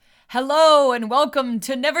Hello and welcome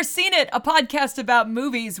to Never Seen It, a podcast about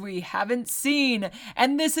movies we haven't seen.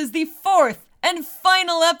 And this is the fourth and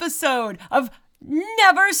final episode of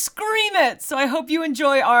Never Scream It. So I hope you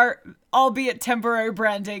enjoy our, albeit temporary,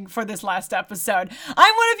 branding for this last episode.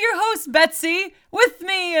 I'm one of your hosts, Betsy. With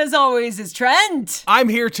me, as always, is Trent. I'm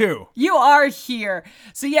here too. You are here.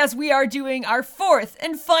 So yes, we are doing our fourth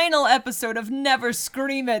and final episode of Never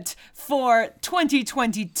Scream It for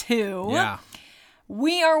 2022. Yeah.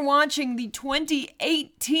 We are watching the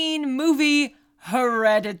 2018 movie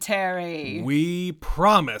Hereditary. We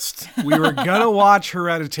promised we were gonna watch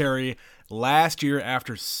Hereditary last year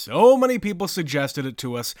after so many people suggested it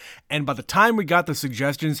to us, and by the time we got the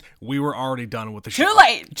suggestions, we were already done with the show.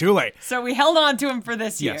 Too late. So we held on to him for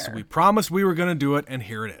this year. Yes, we promised we were gonna do it, and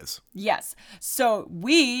here it is. Yes. So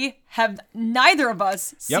we have neither of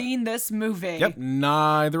us seen this movie. Yep,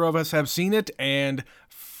 neither of us have seen it, and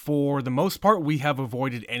for the most part, we have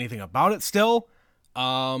avoided anything about it still.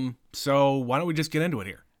 So why don't we just get into it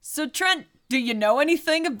here? So Trent, do you know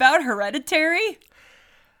anything about Hereditary?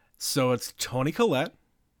 So it's Toni Collette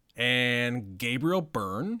and Gabriel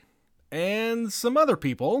Byrne and some other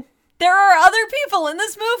people. There are other people in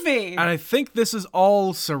this movie. And I think this is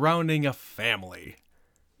all surrounding a family.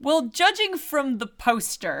 Well, judging from the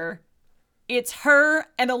poster, it's her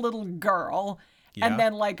and a little girl. Yeah. And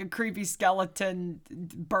then like a creepy skeleton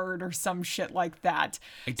bird or some shit like that.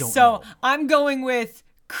 I don't know. So I'm going with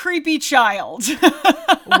creepy child.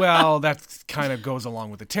 Well, that kind of goes along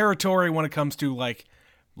with the territory when it comes to like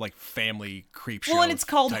family creep shows. Well, and it's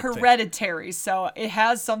called type thing. Hereditary, so it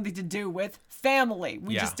has something to do with family.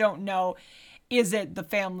 We just don't know. Is it the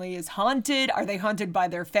family is haunted? Are they haunted by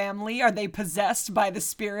their family? Are they possessed by the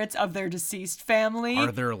spirits of their deceased family? Are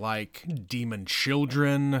there like demon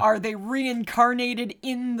children? Are they reincarnated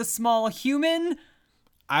in the small human?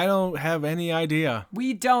 I don't have any idea.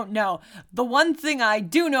 We don't know. The one thing I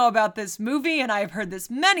do know about this movie, and I've heard this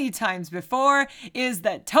many times before, is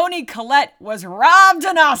that Toni Collette was robbed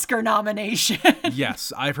an Oscar nomination.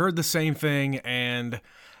 Yes, I've heard the same thing, and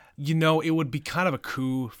it would be kind of a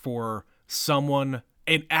coup for someone,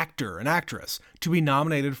 an actor, an actress, to be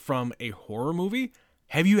nominated from a horror movie.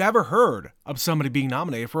 Have you ever heard of somebody being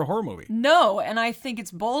nominated for a horror movie? No, and I think it's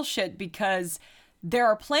bullshit because there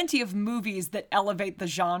are plenty of movies that elevate the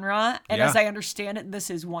genre, and as I understand it, this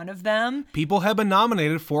is one of them. People have been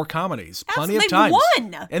nominated for comedies plenty of They've times.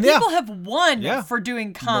 won. And People have won for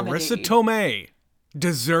doing comedy. Marissa Tomei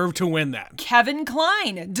deserved to win that. Kevin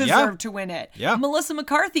Kline deserved to win it. Yeah. Melissa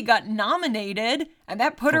McCarthy got nominated, and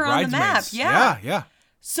that put her on the map. Yeah.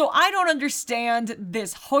 So I don't understand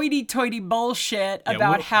this hoity-toity bullshit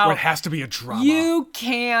about how it has to be a drama. You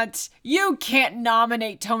can't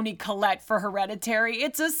nominate Toni Collette for Hereditary.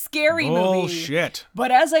 It's a scary movie. Bullshit.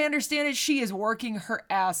 But as I understand it, she is working her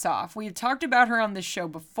ass off. We've talked about her on this show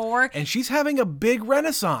before. And she's having a big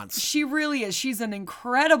renaissance. She really is. She's an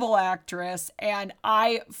incredible actress, and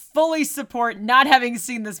I fully support not having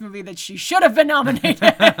seen this movie that she should have been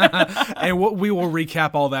nominated. And we will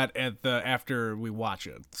recap all that after we watch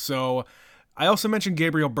it. So, I also mentioned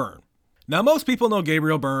Gabriel Byrne. Now, most people know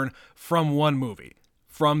Gabriel Byrne from one movie,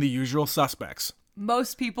 from The Usual Suspects.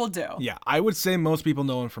 Most people do. Yeah, I would say most people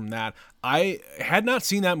know him from that. I had not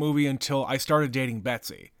seen that movie until I started dating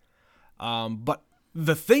Betsy. But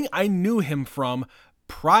the thing I knew him from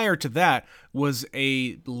prior to that was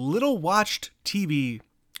a little watched TV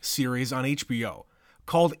series on HBO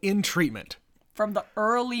called In Treatment. From the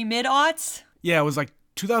early mid-aughts? Yeah, it was like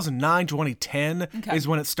 2009, 2010 is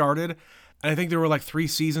when it started. And I think there were like 3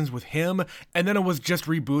 seasons with him. And then it was just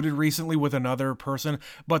rebooted recently with another person.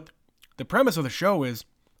 But the premise of the show is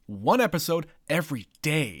 1 episode every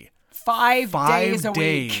day. 5 days a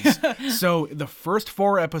week. So the first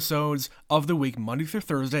 4 episodes of the week, Monday through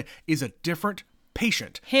Thursday, is a different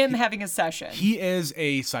patient. Him having a session. He is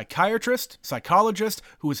a psychologist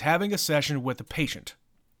who is having a session with a patient.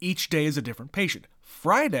 Each day is a different patient.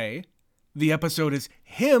 Friday, the episode is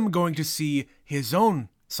him going to see his own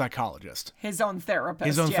psychologist. His own therapist.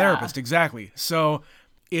 His own therapist, exactly. So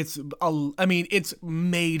it's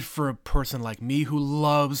made for a person like me who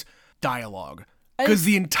loves dialogue. Because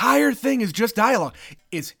the entire thing is just dialogue.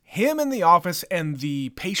 It's him in the office and the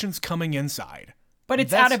patients coming inside. But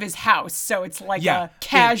it's out of his house, so it's like a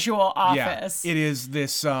casual office. Yeah, it is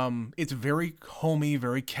this, it's very homey,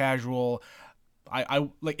 very casual. I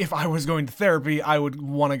like if I was going to therapy, I would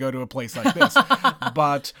want to go to a place like this.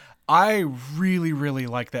 But I really, really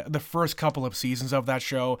like that. The first couple of seasons of that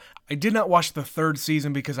show. I did not watch the 3rd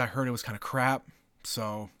season because I heard it was kind of crap.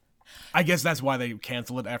 So I guess that's why they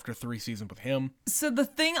canceled it after 3 seasons with him. So the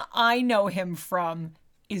thing I know him from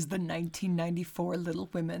is the 1994 Little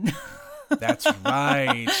Women. That's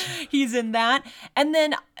right. He's in that. And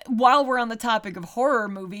then while we're on the topic of horror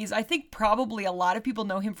movies, I think probably a lot of people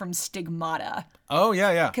know him from Stigmata. Oh,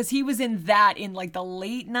 yeah. Because he was in that in like the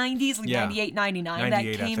late 90s, like 98, 99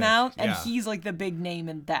 that came out. And he's like the big name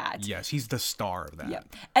in that. Yes, he's the star of that. Yeah.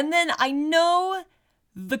 And then I know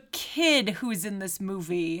the kid who's in this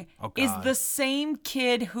movie is the same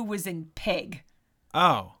kid who was in Pig.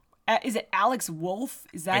 Oh. Is it Alex Wolff?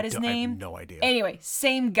 Is that his name? I have no idea. Anyway,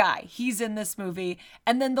 same guy. He's in this movie.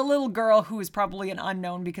 And then the little girl who is probably an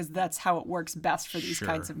unknown because that's how it works best for these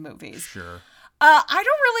kinds of movies. Sure. I don't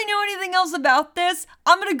really know anything else about this.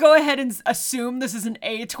 I'm going to go ahead and assume this is an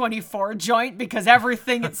A24 joint because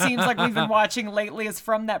everything it seems like we've been watching lately is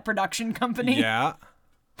from that production company. Yeah.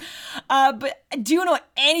 But do you know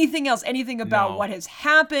anything else? Anything about what has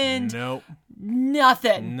happened? Nope.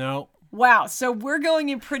 Nothing. Nope. Wow, so we're going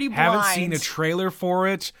in pretty blind. Haven't seen a trailer for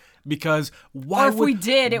it because why? Or if we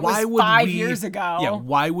did, it was 5 years ago. Yeah,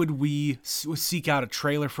 why would we seek out a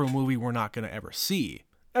trailer for a movie we're not going to ever see?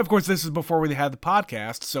 Of course, this is before we had the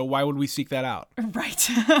podcast, so why would we seek that out? Right.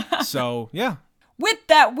 So, yeah. With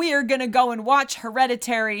that, we are going to go and watch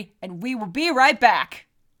Hereditary, and we will be right back.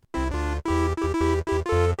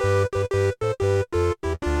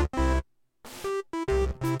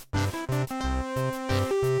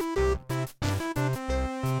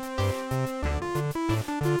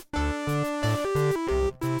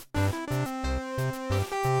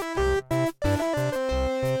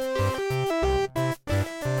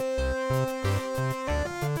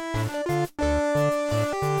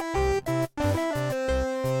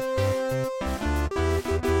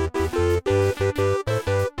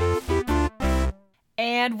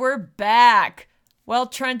 And we're back. Well,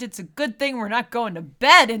 Trent, it's a good thing we're not going to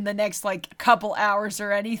bed in the next, couple hours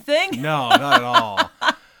or anything. No, not at all.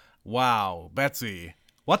 Wow, Betsy.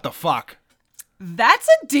 What the fuck? That's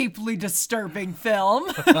a deeply disturbing film.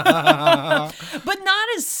 But not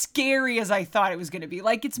as scary as I thought it was going to be.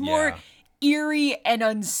 It's more eerie and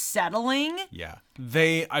unsettling. Yeah.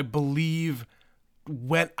 They, I believe,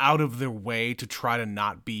 went out of their way to try to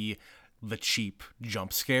not be the cheap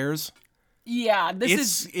jump scares. Yeah,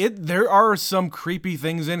 there are some creepy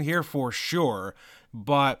things in here for sure,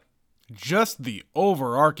 but just the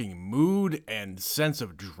overarching mood and sense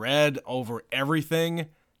of dread over everything.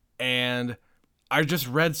 And I just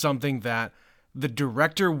read something that the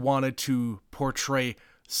director wanted to portray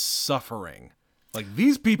suffering.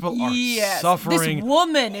 These people are suffering. This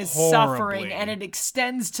woman is horribly. Suffering, and it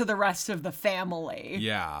extends to the rest of the family.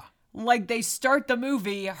 Yeah. They start the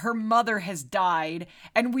movie, her mother has died,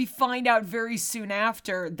 and we find out very soon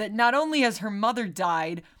after that not only has her mother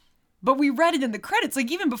died, but we read it in the credits,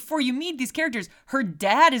 even before you meet these characters, her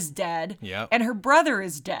dad is dead, and her brother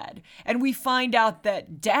is dead. And we find out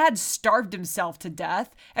that dad starved himself to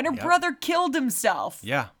death, and her brother killed himself.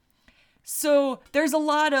 Yeah. So there's a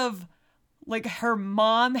lot of, her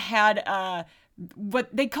mom had what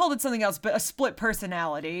they called it something else, but a split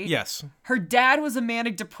personality. Yes. Her dad was a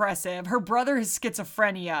manic depressive. Her brother has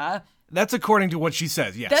schizophrenia. That's according to what she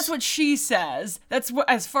says, yes. That's what she says. That's what,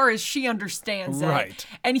 as far as she understands it. Right.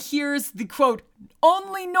 And here's the quote,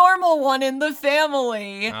 only normal one in the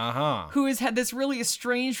family, who has had this really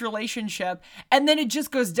estranged relationship. And then it just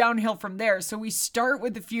goes downhill from there. So we start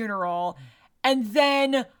with the funeral, and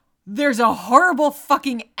then there's a horrible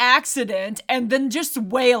fucking accident, and then just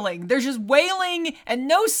wailing. There's just wailing and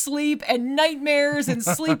no sleep and nightmares and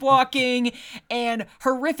sleepwalking and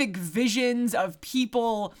horrific visions of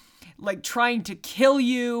people trying to kill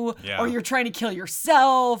you, or you're trying to kill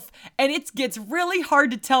yourself. And it gets really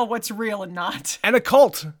hard to tell what's real and not. And a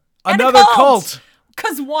cult. Another cult.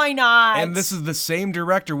 Because why not? And this is the same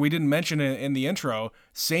director, we didn't mention it in the intro,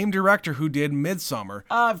 same director who did Midsommar.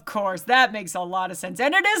 Of course, that makes a lot of sense.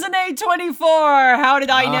 And it is an A24. How did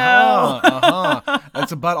I know?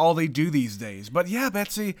 That's about all they do these days. But yeah,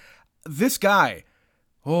 Betsy, this guy,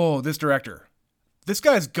 this director, this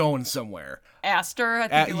guy's going somewhere. Astor, I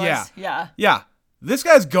think it was. Yeah. This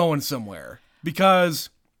guy's going somewhere because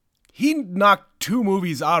he knocked 2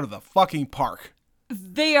 movies out of the fucking park.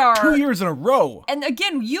 They are 2 years in a row. And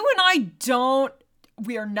again, you and I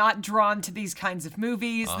we are not drawn to these kinds of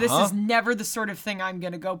movies. This is never the sort of thing I'm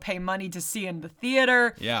going to go pay money to see in the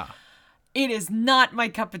theater. Yeah. It is not my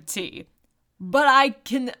cup of tea. But I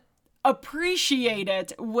can appreciate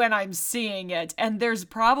it when I'm seeing it. And there's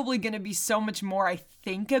probably going to be so much more I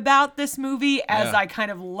think about this movie as I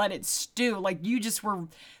kind of let it stew. You just were,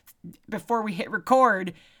 before we hit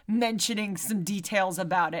record, mentioning some details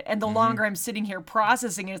about it. And the longer I'm sitting here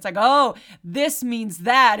processing it, it's like, oh, this means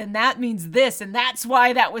that, and that means this, and that's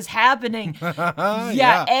why that was happening.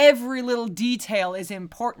 Yeah, every little detail is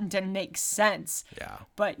important and makes sense. Yeah.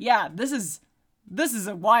 But yeah, this is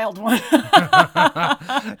a wild one.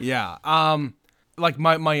 Yeah. Like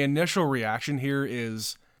my initial reaction here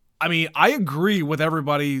is, I mean, I agree with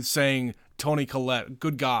everybody saying Toni Collette,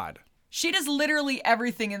 good God. She does literally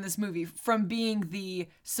everything in this movie, from being the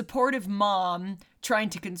supportive mom trying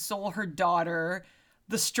to console her daughter,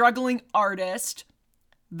 the struggling artist,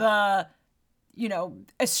 the,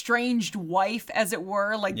 estranged wife, as it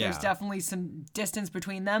were. Like, there's definitely some distance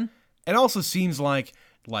between them. It also seems like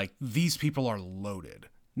these people are loaded.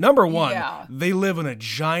 Number one, they live in a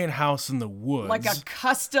giant house in the woods. Like a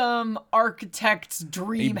custom architect's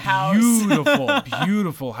dream house. Beautiful,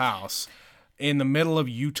 beautiful house in the middle of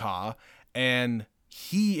Utah. And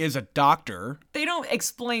he is a doctor. They don't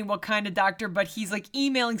explain what kind of doctor, but he's like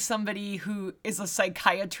emailing somebody who is a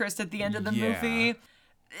psychiatrist at the end of the movie.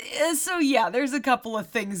 So yeah, there's a couple of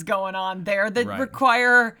things going on there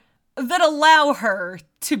that that allow her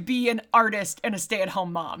to be an artist and a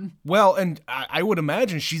stay-at-home mom. Well, and I would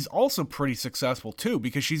imagine she's also pretty successful too,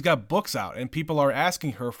 because she's got books out and people are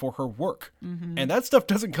asking her for her work. And that stuff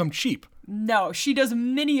doesn't come cheap. No, she does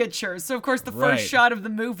miniatures. So, of course, the first shot of the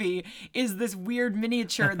movie is this weird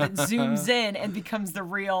miniature that zooms in and becomes the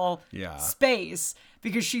real space,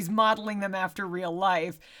 because she's modeling them after real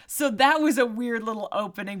life. So that was a weird little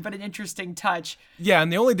opening, but an interesting touch. Yeah,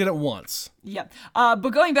 and they only did it once. Yeah. But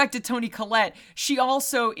going back to Toni Collette, she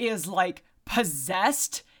also is, like,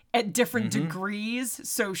 possessed at different degrees.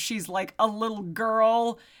 So she's like a little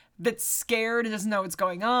girl that's scared and doesn't know what's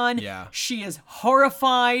going on. Yeah. She is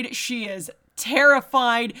horrified. She is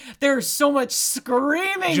terrified. There's so much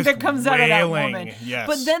screaming Just that comes out of that woman. Yes.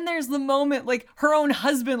 But then there's the moment, like, her own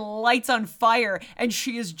husband lights on fire and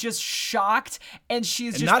she is just shocked and she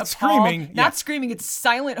is just not appalled. screaming. Not screaming. It's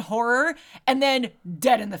silent horror and then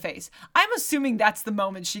dead in the face. I'm assuming that's the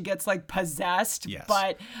moment she gets, like, possessed. Yes.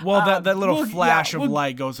 But well, that little flash of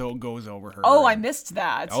light goes over her. Oh, I missed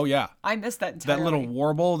that. Oh, yeah. I missed that entirely. That little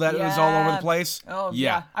warble that was all over the place. Oh,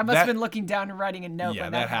 yeah. I must have been looking down and writing a note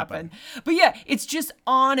when that happened. But yeah, it's just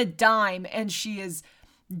on a dime, and she is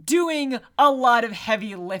doing a lot of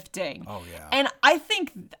heavy lifting. Oh, yeah. And I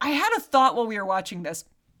think, I had a thought while we were watching this.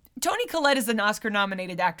 Toni Collette is an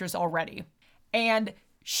Oscar-nominated actress already, and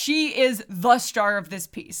she is the star of this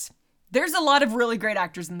piece. There's a lot of really great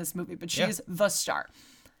actors in this movie, but she is the star.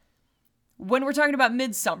 When we're talking about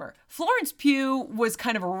Midsommar, Florence Pugh was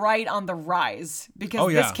kind of right on the rise,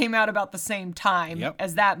 because this came out about the same time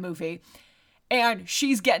as that movie. And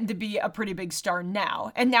she's getting to be a pretty big star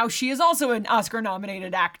now. And now she is also an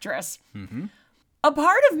Oscar-nominated actress. A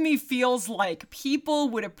part of me feels like people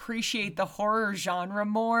would appreciate the horror genre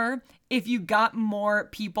more if you got more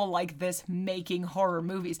people like this making horror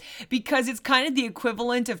movies. Because it's kind of the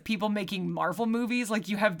equivalent of people making Marvel movies. Like,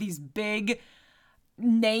 you have these big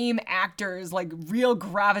name actors, like real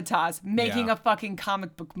gravitas, making a fucking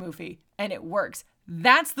comic book movie. And it works.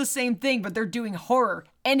 That's the same thing, but they're doing horror,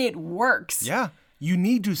 and it works. Yeah, you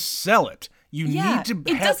need to sell it. You need to.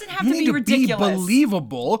 It doesn't have to be ridiculous. Be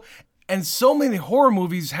believable. And so many horror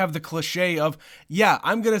movies have the cliche of,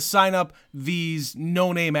 I'm gonna sign up these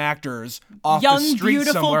no-name actors off the street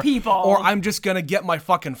beautiful somewhere, people, or I'm just gonna get my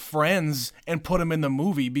fucking friends and put them in the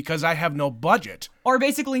movie because I have no budget. Or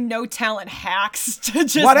basically no talent hacks to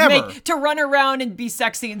just to run around and be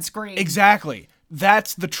sexy and scream. Exactly.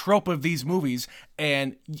 That's the trope of these movies,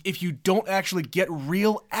 and if you don't actually get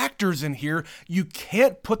real actors in here, you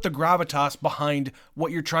can't put the gravitas behind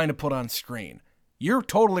what you're trying to put on screen. You're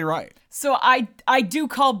totally right. So I do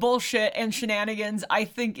call bullshit and shenanigans. I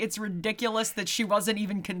think it's ridiculous that she wasn't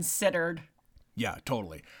even considered. Yeah,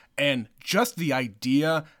 totally. And just the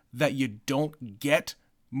idea that you don't get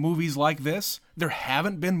movies like this, there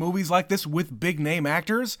haven't been movies like this with big name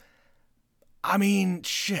actors, I mean,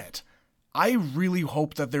 shit. I really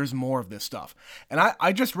hope that there's more of this stuff. And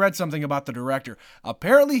I just read something about the director.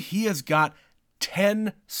 Apparently, he has got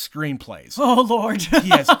 10 screenplays. Oh, Lord. He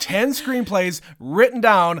has 10 screenplays written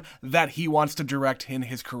down that he wants to direct in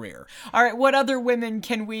his career. All right, what other women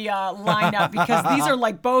can we line up? Because these are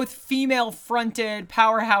like both female-fronted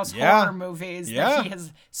powerhouse horror movies that he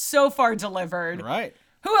has so far delivered. Right.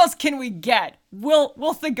 Who else can we get?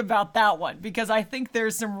 We'll think about that one, because I think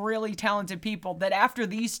there's some really talented people that after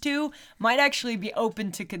these two might actually be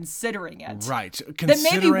open to considering it. Right. That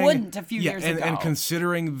maybe wouldn't a few years ago. And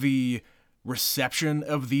considering the reception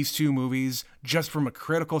of these two movies, just from a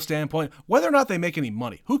critical standpoint, whether or not they make any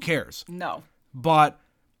money, who cares? No. But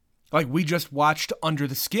Like, we just watched Under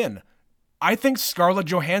the Skin. I think Scarlett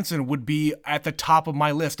Johansson would be at the top of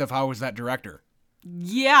my list if I was that director.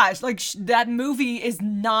 Yeah, it's like that movie is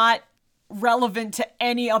not relevant to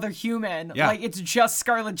any other human. Yeah. Like, it's just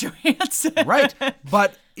Scarlett Johansson. Right.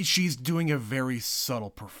 But she's doing a very subtle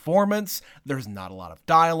performance. There's not a lot of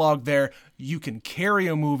dialogue there. You can carry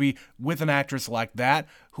a movie with an actress like that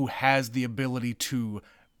who has the ability to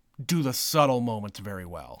do the subtle moments very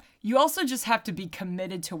well. You also just have to be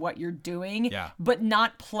committed to what you're doing, but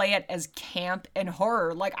not play it as camp and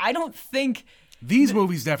horror. Like, I don't think... These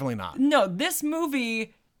movies definitely not. No, this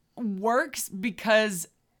movie works because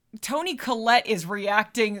Toni Collette is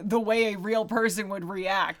reacting the way a real person would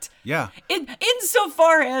react. Yeah.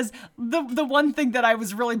 Insofar as the one thing that I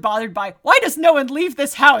was really bothered by, why does no one leave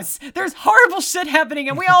this house? There's horrible shit happening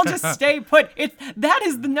and we all just stay put. That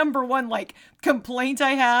is the number one, like, complaint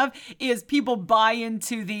I have, is people buy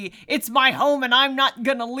into the it's my home and I'm not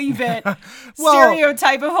gonna leave it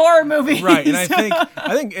stereotype of horror movies. Right, and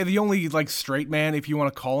I think the only, like, straight man, if you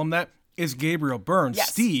want to call him that, is Gabriel Byrne,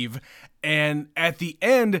 yes. Steve. And at the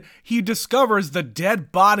end, he discovers the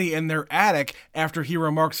dead body in their attic after he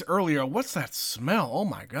remarks earlier, "What's that smell? Oh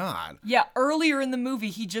my God." Yeah, earlier in the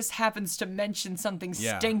movie, he just happens to mention something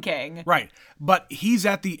stinking. Right. But he's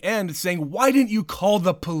at the end saying, "Why didn't you call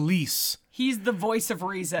the police?" He's the voice of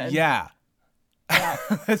reason. Yeah.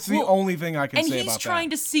 That's the only thing I can say about that. And he's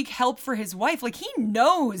trying to seek help for his wife. Like, he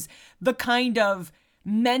knows the kind of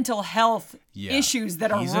mental health issues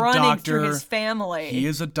that are running through his family. He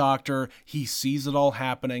is a doctor. He sees it all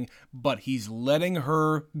happening, but he's letting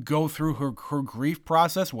her go through her grief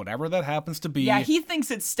process, whatever that happens to be. Yeah, he thinks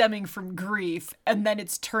it's stemming from grief, and then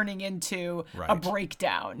it's turning into a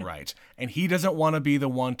breakdown. Right. And he doesn't want to be the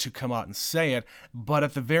one to come out and say it, but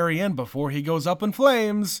at the very end, before he goes up in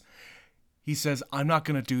flames, he says, "I'm not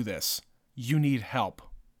going to do this. You need help.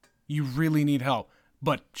 You really need help."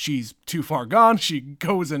 But she's too far gone. She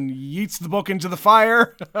goes and yeets the book into the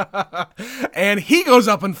fire. And he goes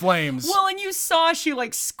up in flames. Well, and you saw she,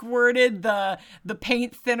 like, squirted the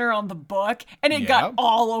paint thinner on the book, and it got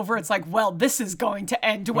all over. It's like, well, this is going to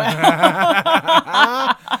end well.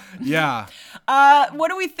 Yeah. What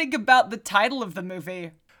do we think about the title of the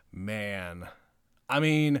movie? Man. I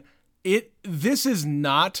mean, this is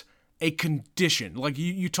not a condition. Like,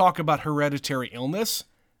 you talk about hereditary illness.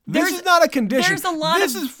 This is not a condition.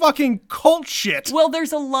 This is fucking cult shit. Well,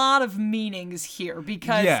 there's a lot of meanings here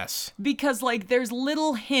because like, there's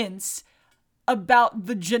little hints about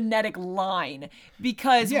the genetic line,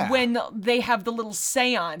 because when they have the little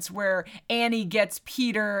seance where Annie gets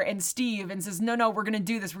Peter and Steve and says, no, we're going to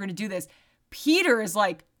do this. Peter is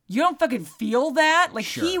like, you don't fucking feel that? Like,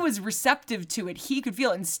 he was receptive to it. He could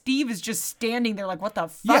feel it. And Steve is just standing there like, what the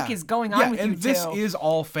fuck is going on with you two? And this is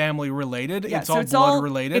all family related. It's all blood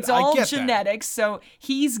related. It's all genetics. So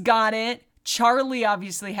he's got it. Charlie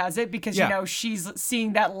obviously has it because, you know, she's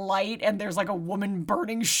seeing that light and there's like a woman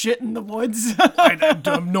burning shit in the woods. I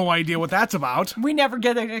have no idea what that's about. We never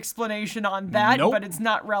get an explanation on that, but it's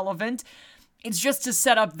not relevant. It's just to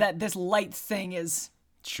set up that this light thing is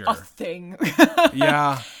a thing.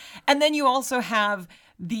 Yeah. And then you also have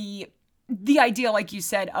the idea, like you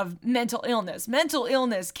said, of mental illness. Mental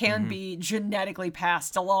illness can be genetically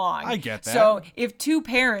passed along. I get that. So if two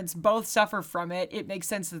parents both suffer from it, it makes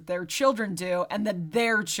sense that their children do and that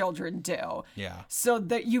their children do. Yeah. So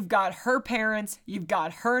that you've got her parents, you've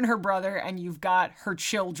got her and her brother, and you've got her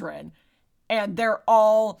children. And they're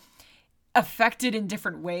all affected in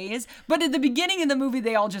different ways. But at the beginning of the movie,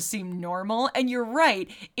 they all just seem normal. And you're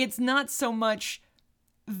right. It's not so much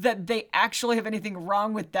that they actually have anything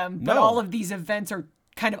wrong with them, but all of these events are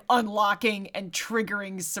kind of unlocking and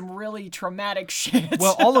triggering some really traumatic shit.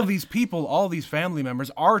 Well, all of these people, all these family members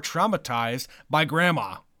are traumatized by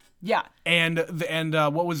Grandma. Yeah. And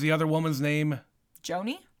what was the other woman's name?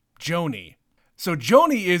 Joni. So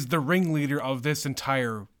Joni is the ringleader of this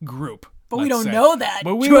entire group. But we don't know that.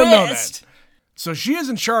 But we don't know that. So she is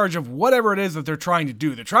in charge of whatever it is that they're trying to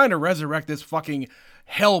do. They're trying to resurrect this fucking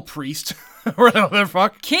hell priest. Whatever the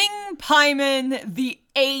fuck. King Paimon,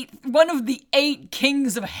 one of the 8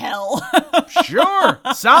 kings of hell. Sure.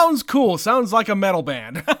 Sounds cool. Sounds like a metal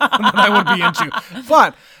band that I would be into.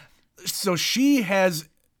 But, so she has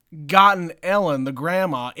gotten Ellen, the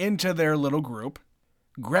grandma, into their little group.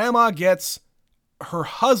 Grandma gets her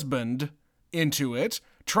husband into it,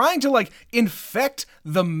 trying to, like, infect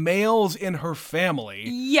the males in her family.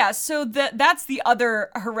 Yeah, so that's the other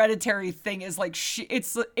hereditary thing, is like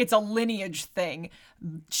it's a lineage thing.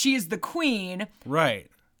 She is the queen. Right.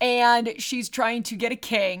 And she's trying to get a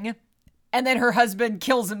king. And then her husband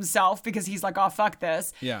kills himself because he's like, oh, fuck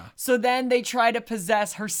this. Yeah. So then they try to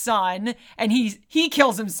possess her son, and he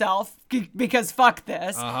kills himself because fuck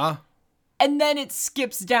this. Uh-huh. And then it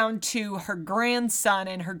skips down to her grandson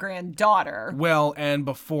and her granddaughter. Well, and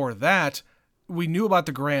before that, we knew about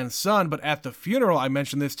the grandson, but at the funeral, I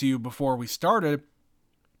mentioned this to you before we started,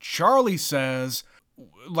 Charlie says,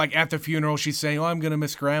 like at the funeral, she's saying, oh, I'm going to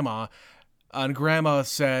miss Grandma. And Grandma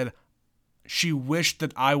said she wished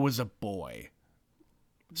that I was a boy.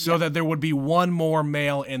 So that there would be one more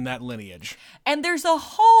male in that lineage. And there's a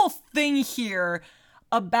whole thing here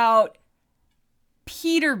about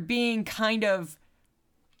Peter being kind of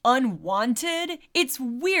unwanted. It's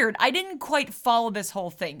weird. I didn't quite follow this whole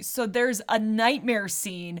thing. So there's a nightmare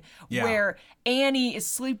scene where Annie is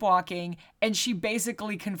sleepwalking and she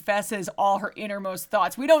basically confesses all her innermost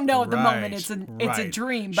thoughts. We don't know at the moment it's a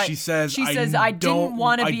dream, but she says I didn't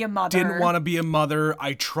want to be a mother. Didn't want to be a mother.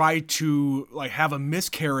 I tried to have a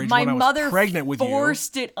miscarriage when I was pregnant with you. My mother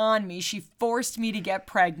forced it on me. She forced me to get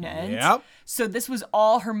pregnant. Yep. So this was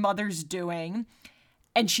all her mother's doing.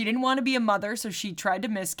 And she didn't want to be a mother, so she tried to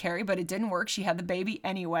miscarry, but it didn't work. She had the baby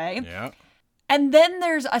anyway. Yeah. And then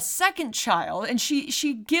there's a second child, and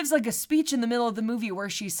she gives like a speech in the middle of the movie where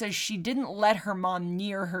she says she didn't let her mom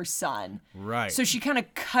near her son. Right. So she kind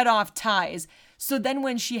of cut off ties. So then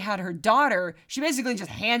when she had her daughter, she basically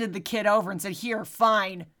just handed the kid over and said, here,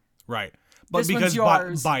 fine. Right. But this because one's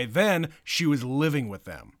yours. by then, she was living with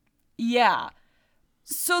them. Yeah.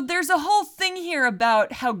 So there's a whole thing here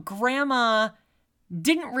about how Grandma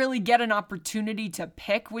didn't really get an opportunity to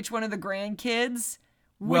pick which one of the grandkids,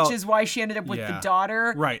 which is why she ended up with the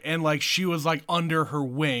daughter. Right. And she was under her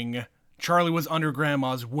wing. Charlie was under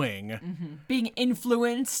Grandma's wing. Mm-hmm. Being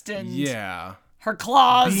influenced and her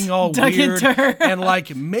claws being all dug weird into her.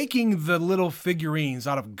 and making the little figurines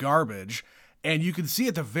out of garbage. And you can see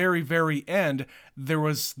at the very, very end, there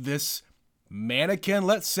was this mannequin,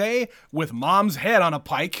 let's say, with Mom's head on a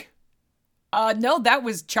pike. No, that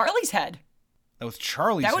was Charlie's head. That was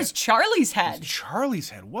Charlie's head. That was Charlie's head. That was Charlie's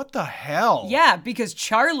head. What the hell? Yeah, because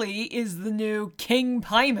Charlie is the new King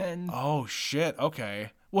Paimon. Oh, shit. Okay.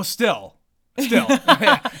 Well, still. There's a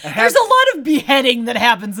lot of beheading that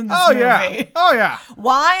happens in this movie. Oh, yeah.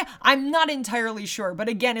 Why? I'm not entirely sure. But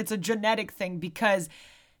again, it's a genetic thing because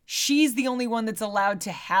she's the only one that's allowed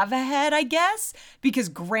to have a head, I guess, because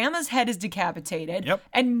Grandma's head is decapitated. Yep.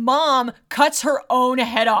 And Mom cuts her own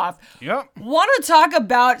head off. Yep. Want to talk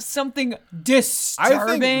about something disturbing?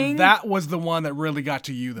 I think that was the one that really got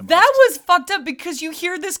to you the most. That was fucked up because you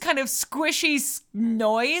hear this kind of squishy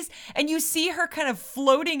noise and you see her kind of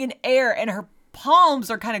floating in air and her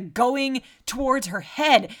palms are kind of going towards her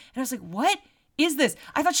head. And I was like, what is this?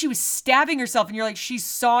 I thought she was stabbing herself, and you're like, she's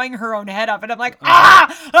sawing her own head off, and I'm like, ah!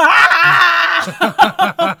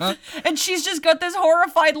 And she's just got this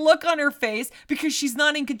horrified look on her face because she's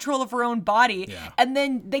not in control of her own body. Yeah. And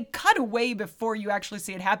then they cut away before you actually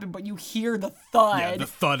see it happen, but you hear the thud. Yeah, the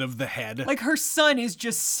thud of the head. Like her son is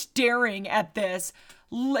just staring at this.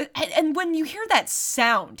 And when you hear that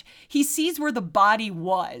sound, he sees where the body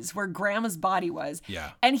was, where Grandma's body was.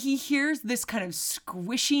 Yeah. And he hears this kind of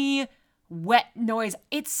squishy, wet noise.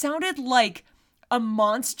 It sounded like a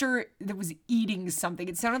monster that was eating something.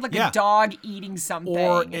 It sounded like a dog eating something.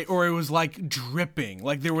 Or it was dripping.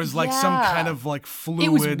 Like there was some kind of fluid. It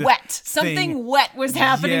was wet. Something wet was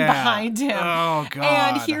happening behind him. Oh, God.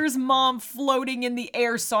 And here's Mom floating in the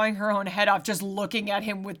air, sawing her own head off, just looking at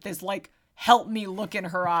him with this help me look in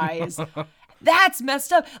her eyes. That's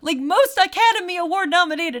messed up. Most Academy Award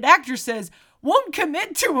nominated actresses won't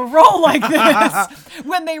commit to a role like this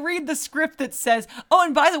when they read the script that says, oh,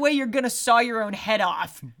 and by the way, you're going to saw your own head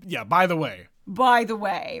off. Yeah, by the way.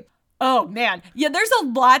 Oh, man. Yeah, there's a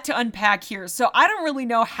lot to unpack here. So I don't really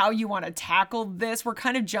know how you want to tackle this. We're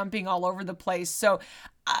kind of jumping all over the place. So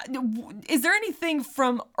is there anything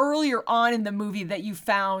from earlier on in the movie that you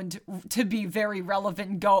found to be very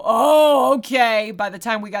relevant and go, oh, okay, by the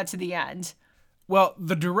time we got to the end? Well,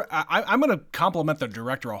 I'm going to compliment the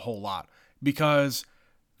director a whole lot because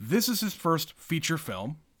this is his first feature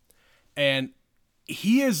film, and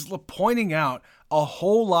he is pointing out a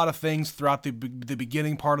whole lot of things throughout the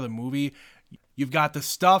beginning part of the movie. You've got the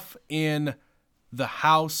stuff in the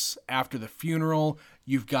house after the funeral.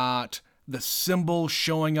 You've got the symbol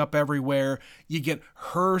showing up everywhere. You get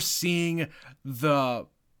her seeing the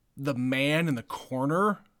man in the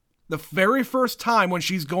corner. The very first time when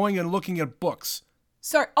she's going and looking at books.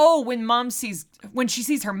 Sorry. When she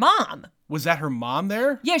sees her mom. Was that her mom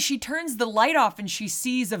there? Yeah, she turns the light off and she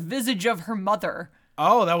sees a visage of her mother.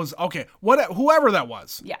 Oh, that was okay. Whoever that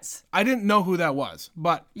was. Yes. I didn't know who that was,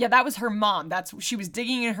 but Yeah, that was her mom. She was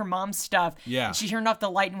digging in her mom's stuff. Yeah. And she turned off the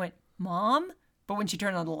light and went, "Mom?" But when she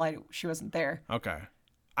turned on the light, she wasn't there. okay.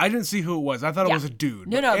 I didn't see who it was. I thought it was a dude.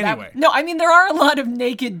 No, but no. Anyway. I mean, there are a lot of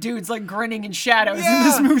naked dudes like grinning in shadows in Yeah,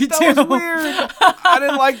 this movie that too. was weird. I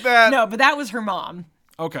didn't like that. No, but that was her mom.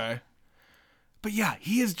 Okay. But yeah,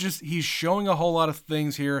 he's showing a whole lot of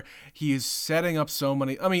things here. He is setting up so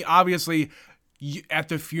many. I mean, obviously, at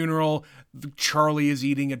the funeral, Charlie is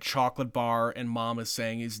eating a chocolate bar, and Mom is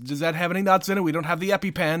saying, "Does that have any nuts in it? We don't have the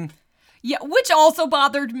EpiPen." Yeah, which also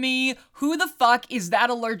bothered me. Who the fuck is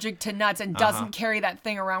that allergic to nuts and doesn't carry that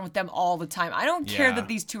thing around with them all the time? I don't care that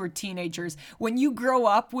these two are teenagers. When you grow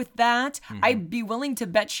up with that, I'd be willing to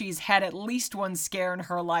bet she's had at least one scare in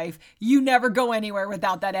her life. You never go anywhere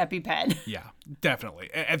without that EpiPen. Yeah,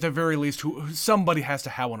 definitely. At the very least, somebody has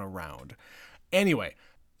to have one around. Anyway,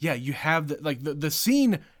 yeah, you have the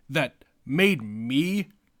scene that made me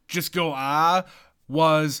just go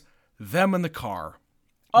was them in the car.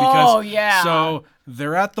 Yeah. So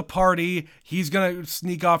they're at the party. He's going to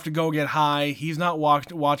sneak off to go get high. He's not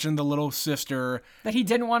watching the little sister. That he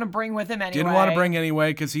didn't want to bring with him anyway. Didn't want to bring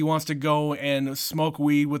anyway because he wants to go and smoke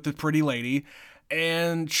weed with the pretty lady.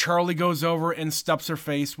 And Charlie goes over and stuffs her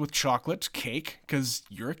face with chocolate cake because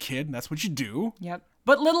you're a kid and that's what you do. Yep.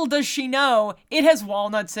 But little does she know, it has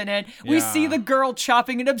walnuts in it. We see the girl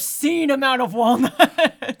chopping an obscene amount of walnuts.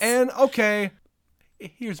 And okay,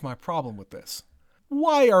 here's my problem with this.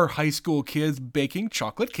 Why are high school kids baking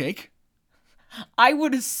chocolate cake? I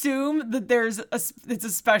would assume that it's a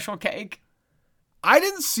special cake. I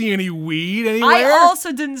didn't see any weed anywhere. I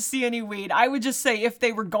also didn't see any weed. I would just say if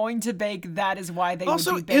they were going to bake, that is why they would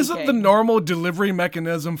be baking. Isn't the normal delivery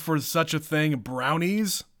mechanism for such a thing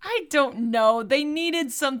brownies? I don't know. They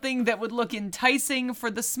needed something that would look enticing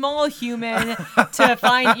for the small human to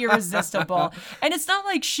find irresistible. And it's not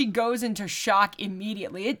like she goes into shock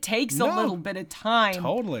immediately. It takes a little bit of time.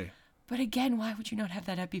 Totally. But again, why would you not have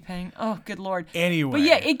that EpiPen? Oh, good Lord. Anyway. But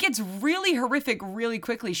yeah, it gets really horrific really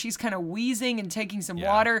quickly. She's kind of wheezing and taking some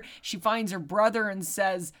water. She finds her brother and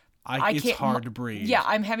says, it's hard to breathe. Yeah,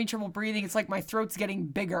 I'm having trouble breathing. It's like my throat's getting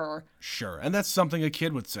bigger. Sure, and that's something a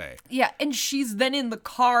kid would say. Yeah, and she's then in the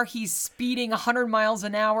car. He's speeding 100 miles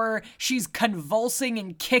an hour. She's convulsing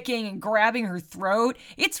and kicking and grabbing her throat.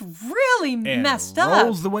 It's really messed up.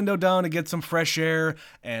 Rolls the window down to get some fresh air,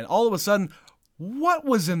 and all of a sudden, what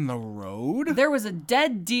was in the road? There was a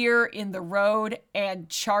dead deer in the road, and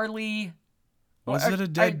Charlie... Was it a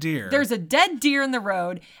dead deer? There's a dead deer in the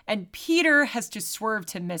road, and Peter has to swerve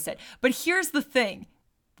to miss it. But here's the thing.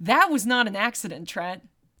 That was not an accident, Trent.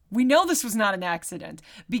 We know this was not an accident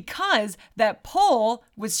because that pole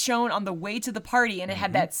was shown on the way to the party, and it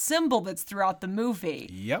had that symbol that's throughout the movie.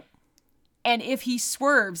 Yep. And if he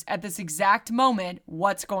swerves at this exact moment,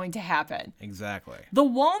 what's going to happen? Exactly. The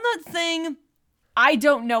walnut thing... I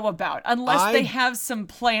don't know about, unless they have some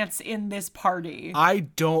plants in this party. I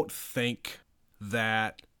don't think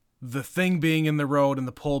that the thing being in the road and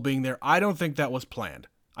the pole being there, I don't think that was planned.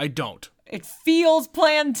 I don't. It feels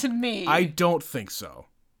planned to me. I don't think so.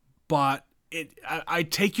 But I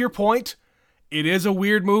take your point. It is a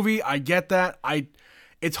weird movie. I get that.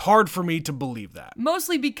 It's hard for me to believe that.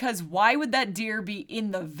 Mostly because why would that deer be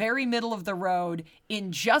in the very middle of the road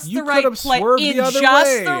in just the right place? In just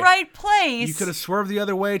the right place. You could have swerved the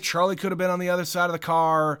other way. Charlie could have been on the other side of the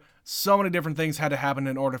car. So many different things had to happen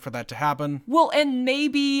in order for that to happen. Well, and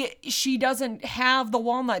maybe she doesn't have the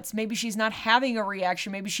walnuts. Maybe she's not having a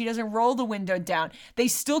reaction. Maybe she doesn't roll the window down. They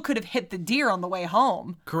still could have hit the deer on the way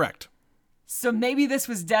home. Correct. So maybe this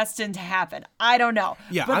was destined to happen. I don't know.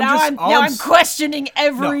 Yeah, but I'm questioning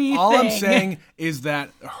everything. No, all I'm saying is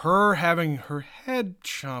that her having her head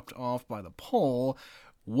chopped off by the pole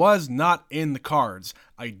was not in the cards.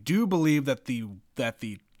 I do believe that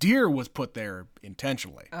the deer was put there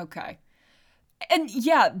intentionally. Okay. And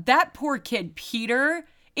yeah, that poor kid, Peter,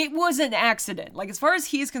 it was an accident. Like, as far as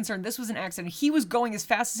he is concerned, this was an accident. He was going as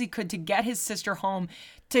fast as he could to get his sister home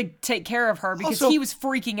to take care of her because he was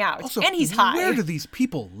freaking out. Also, and he's high. Where do these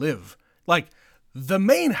people live? Like, the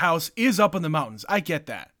main house is up in the mountains. I get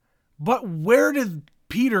that. But where did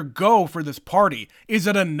Peter go for this party? Is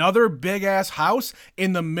it another big-ass house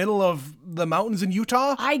in the middle of the mountains in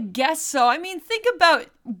Utah? I guess so. I mean, think about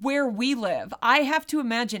where we live. I have to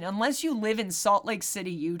imagine, unless you live in Salt Lake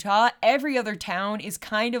City, Utah, every other town is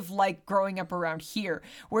kind of like growing up around here,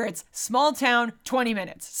 where it's small town, 20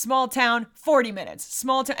 minutes, small town, 40 minutes,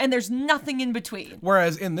 small town, and there's nothing in between.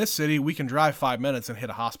 Whereas in this city, we can drive 5 minutes and hit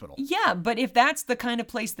a hospital. Yeah, but if that's the kind of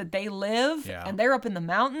place that they live, and they're up in the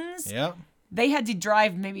mountains... Yeah. They had to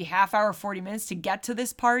drive maybe half hour, 40 minutes to get to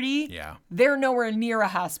this party. Yeah. They're nowhere near a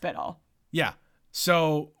hospital. Yeah.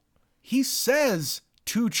 So he says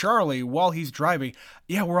to Charlie while he's driving,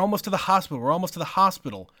 yeah, we're almost to the hospital. We're almost to the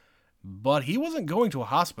hospital. But he wasn't going to a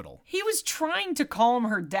hospital. He was trying to calm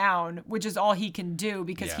her down, which is all he can do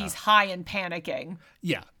because he's high and panicking.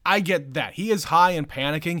 Yeah, I get that. He is high and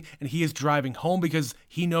panicking, and he is driving home because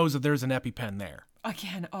he knows that there's an EpiPen there.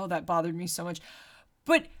 Again, that bothered me so much.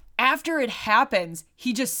 But after it happens,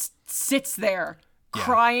 he just sits there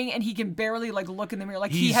crying, and he can barely look in the mirror.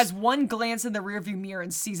 Like, he has one glance in the rearview mirror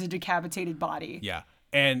and sees a decapitated body. Yeah.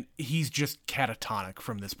 And he's just catatonic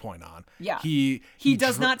from this point on. Yeah. He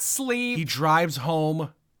does not sleep. He drives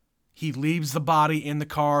home. He leaves the body in the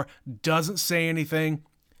car, doesn't say anything.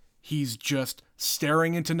 He's just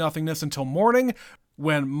staring into nothingness until morning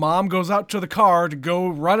when Mom goes out to the car to go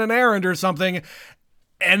run an errand or something,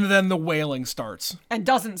 and then the wailing starts. And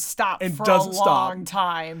doesn't stop for a long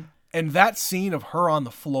time. And that scene of her on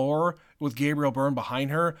the floor with Gabriel Byrne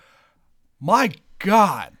behind her, my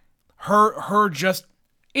God, her just...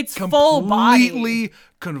 It's full body. Completely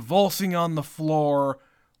convulsing on the floor.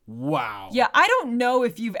 Wow. Yeah, I don't know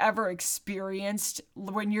if you've ever experienced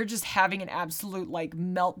when you're just having an absolute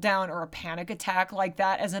meltdown or a panic attack like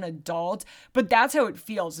that as an adult, but that's how it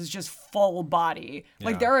feels, is just full body.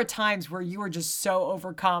 Yeah. There are times where you are just so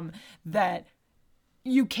overcome that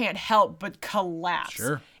you can't help but collapse.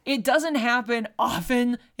 Sure. It doesn't happen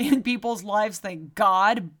often in people's lives, thank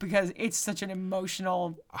God, because it's such an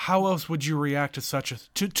emotional... How else would you react to such a...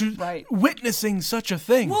 to Right. witnessing such a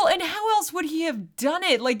thing? Well, and how else would he have done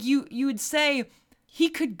it? You would say he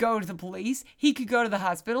could go to the police, he could go to the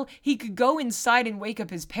hospital, he could go inside and wake up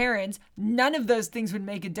his parents. None of those things would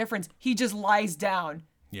make a difference. He just lies down.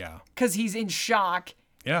 Yeah. Because he's in shock.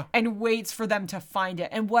 Yeah. And waits for them to find it.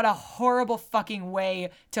 And what a horrible fucking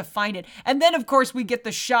way to find it. And then, of course, we get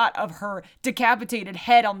the shot of her decapitated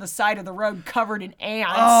head on the side of the road covered in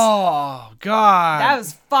ants. Oh, God. That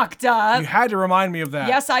was fucked up. You had to remind me of that.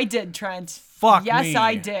 Yes, I did, Trent. Fuck yes, me.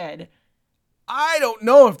 I did. I don't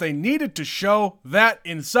know if they needed to show that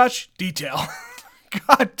in such detail.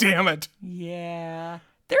 God damn it. Yeah.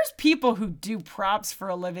 There's people who do props for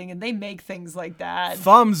a living and they make things like that.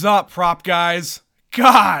 Thumbs up, prop guys.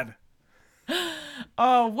 God.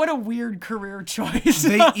 Oh, what a weird career choice.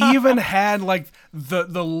 They even had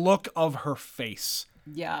the look of her face.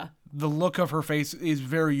 Yeah. The look of her face is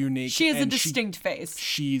very unique. She has a distinct face.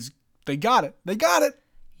 They got it. They got it.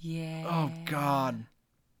 Yeah. Oh, God.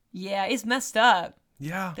 Yeah, it's messed up.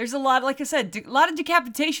 Yeah. There's a lot, like I said, a lot of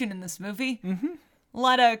decapitation in this movie. Mm-hmm. A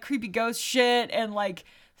lot of creepy ghost shit and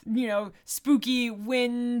spooky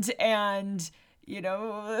wind and...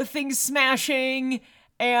 things smashing.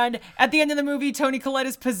 And at the end of the movie, Toni Collette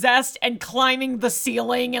is possessed and climbing the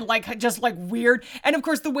ceiling and just weird. And of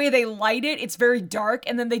course, the way they light it, it's very dark.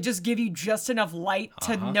 And then they just give you just enough light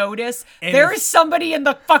to notice there is somebody in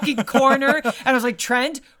the fucking corner. And I was like,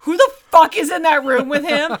 Trent, who the fuck is in that room with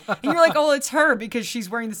him? And you're like, oh, it's her because she's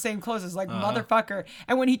wearing the same clothes as motherfucker.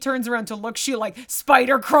 And when he turns around to look, she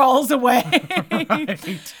spider crawls away.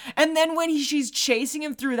 Right. And then when she's chasing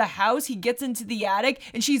him through the house, he gets into the attic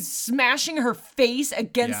and she's smashing her face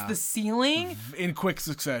against the ceiling. In quick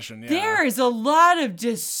succession, yeah. There is a lot of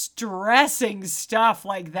distressing stuff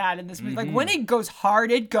like that in this movie. Mm-hmm. When it goes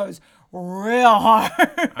hard, it goes real hard.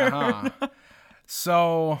 Uh-huh.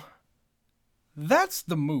 So... that's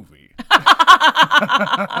the movie.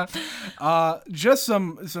 Just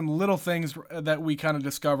some little things that we kind of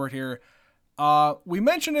discovered here. We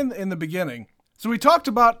mentioned in the beginning. So we talked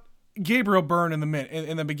about Gabriel Byrne in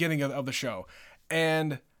the beginning of the show,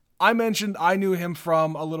 and I mentioned I knew him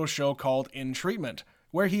from a little show called In Treatment,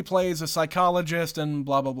 where he plays a psychologist and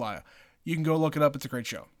blah blah blah. You can go look it up. It's a great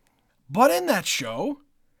show. But in that show,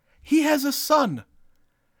 he has a son.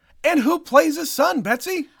 And who plays his son,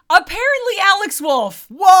 Betsy? Apparently Alex Wolff.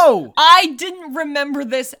 Whoa! I didn't remember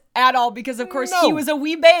this at all because, of course, he was a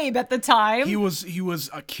wee babe at the time. He was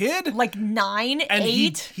a kid, 9, and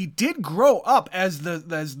 8. He did grow up as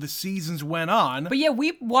the seasons went on. But yeah,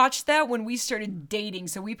 we watched that when we started dating,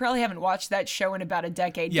 so we probably haven't watched that show in about a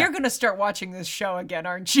decade. Yeah. You're gonna start watching this show again,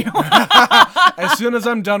 aren't you? As soon as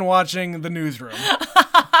I'm done watching The Newsroom.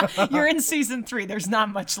 You're in season 3. There's not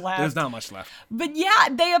much left. There's not much left. But yeah,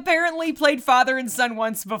 they apparently played father and son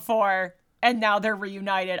once before, and now they're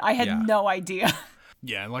reunited. I had no idea.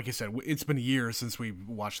 Yeah, and like I said, it's been years since we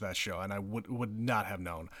watched that show, and I would not have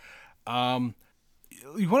known.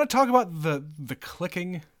 You want to talk about the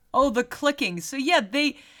clicking? Oh, the clicking. So yeah,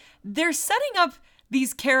 they're setting up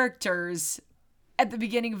these characters at the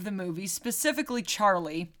beginning of the movie, specifically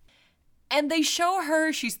Charlie. And they show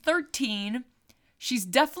her, she's 13. She's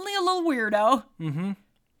definitely a little weirdo. Mm-hmm.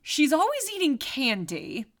 She's always eating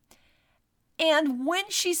candy. And when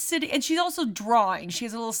she's sitting, and she's also drawing. She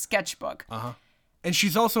has a little sketchbook. Uh-huh. And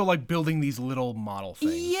she's also like building these little model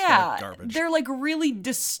things. Yeah. Garbage. They're like really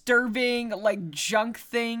disturbing, like junk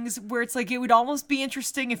things where it's like it would almost be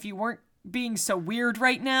interesting if you weren't being so weird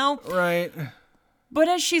right now. Right. But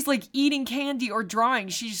as she's like eating candy or drawing,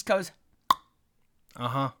 she just goes,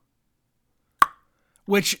 uh-huh.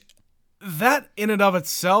 Which, that in and of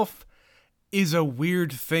itself is a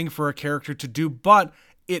weird thing for a character to do, but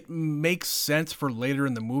it makes sense for later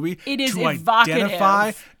in the movie. It is to evocative.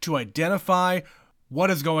 identify what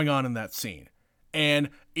is going on in that scene. And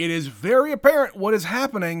it is very apparent what is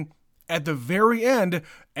happening at the very end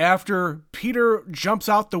after Peter jumps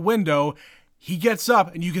out the window. He gets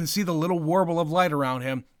up and you can see the little warble of light around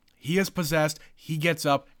him. He is possessed. He gets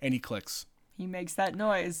up and he clicks. He makes that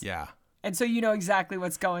noise. Yeah. And so you know exactly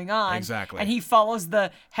what's going on. Exactly. And he follows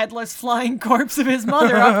the headless flying corpse of his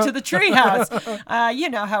mother up to the treehouse. You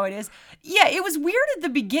know how it is. Yeah, it was weird at the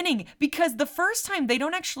beginning because the first time they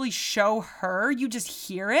don't actually show her. You just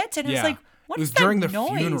hear it. And it's like, what is that during the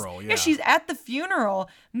noise? funeral. Yeah, she's at the funeral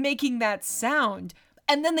making that sound.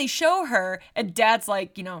 And then they show her and Dad's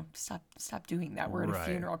like, stop doing that. We're at a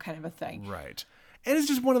funeral kind of a thing. Right. And it's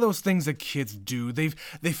just one of those things that kids do. They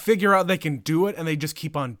figure out they can do it and they just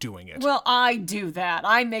keep on doing it. Well, I do that.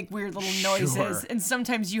 I make weird little noises, Sure. and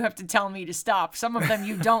sometimes you have to tell me to stop. Some of them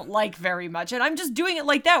you don't like very much, and I'm just doing it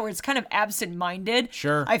like that, where it's kind of absent-minded.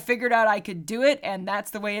 Sure. I figured out I could do it, and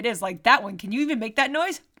that's the way it is. Like that one. Can you even make that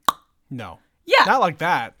noise? No. Yeah. Not like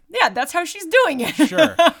that. Yeah, that's how she's doing it.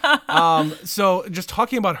 Sure. So just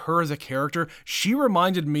talking about her as a character, she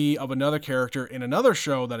reminded me of another character in another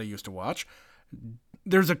show that I used to watch.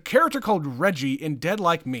 There's a character called Reggie in Dead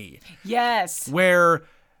Like Me. Yes. Where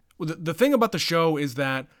the thing about the show is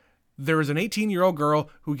that there is an 18-year-old girl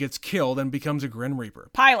who gets killed and becomes a Grim Reaper.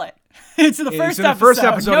 Pilot. It's in the first in the episode. first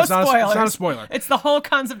episode. No It's spoilers. not a spoiler. It's the whole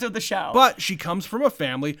concept of the show. But she comes from a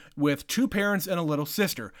family with 2 parents and a little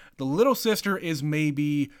sister. The little sister is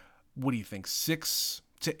maybe, what do you think, 6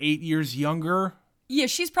 to 8 years younger? Yeah,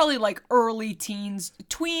 she's probably like early teens,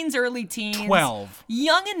 tweens, early teens. 12.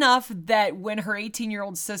 Young enough that when her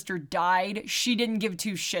 18-year-old sister died, she didn't give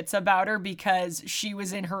 2 shits about her because she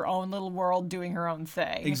was in her own little world doing her own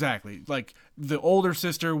thing. Exactly. Like, the older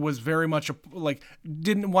sister was very much,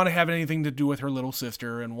 didn't want to have anything to do with her little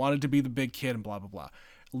sister and wanted to be the big kid and blah, blah, blah.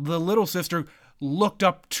 The little sister looked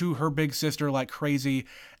up to her big sister like crazy,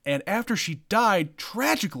 and after she died,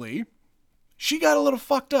 tragically, she got a little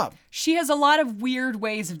fucked up. She has a lot of weird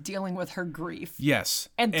ways of dealing with her grief. Yes.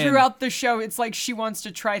 And throughout the show, it's like she wants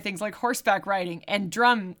to try things like horseback riding and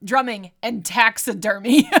drumming and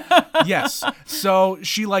taxidermy. Yes. So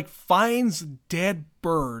she finds dead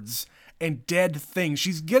birds and dead things.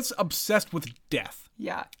 She gets obsessed with death.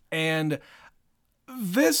 Yeah. And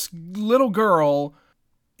this little girl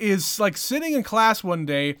is sitting in class one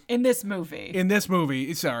day. In this movie, this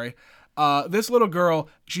little girl,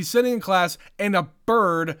 she's sitting in class and a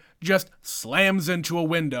bird just slams into a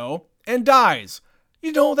window and dies.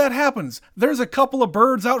 You know, that happens. There's a couple of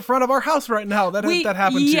birds out front of our house right now that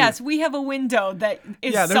happened to. Yes, we have a window that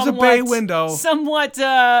is there's a bay window. Somewhat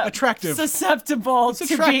attractive. Susceptible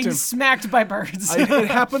to being smacked by birds. It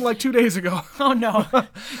happened 2 days ago. Oh no.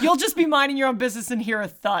 You'll just be minding your own business and hear a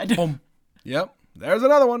thud. Boom. Yep. There's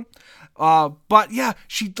another one. But yeah,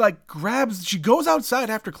 she goes outside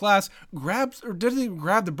after class, doesn't even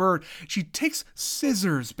grab the bird. She takes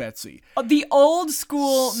scissors, Betsy. The old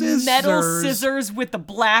school metal scissors with the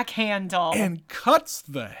black handle. And cuts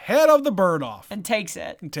the head of the bird off. And takes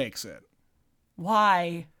it.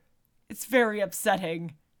 Why? It's very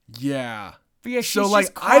upsetting. Yeah. But yeah, she's so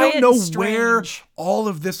just I don't know strange. where all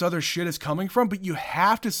of this other shit is coming from, but you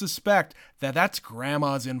have to suspect that that's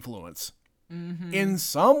grandma's influence. Mm-hmm. In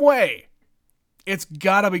some way. It's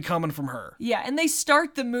gotta be coming from her. Yeah, and they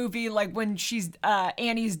start the movie when she's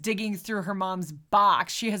Annie's digging through her mom's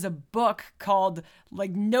box. She has a book called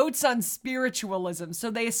Notes on Spiritualism. So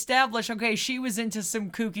they establish, okay, she was into some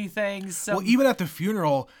kooky things. Well, even at the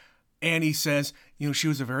funeral, Annie says, she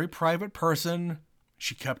was a very private person.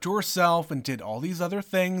 She kept to herself and did all these other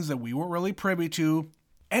things that we weren't really privy to.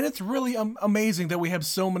 And it's really amazing that we have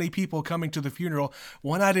so many people coming to the funeral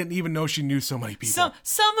when I didn't even know she knew so many people.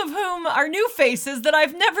 Some of whom are new faces that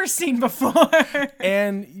I've never seen before.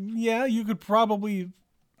 And yeah, you could probably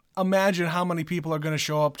imagine how many people are going to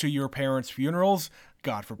show up to your parents' funerals.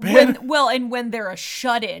 God forbid. When they're a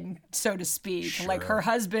shut-in, so to speak. Sure. Her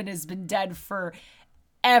husband has been dead for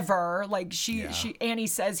ever. Like Yeah. Annie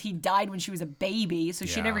says he died when she was a baby, so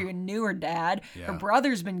she Yeah. never even knew her dad. Yeah. Her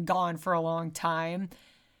brother's been gone for a long time.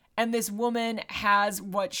 And this woman has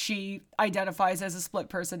what she identifies as a split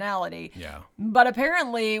personality. Yeah. But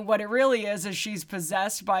apparently what it really is she's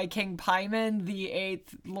possessed by King Paimon, the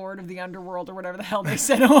 8th Lord of the Underworld, or whatever the hell they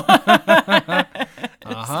said it was.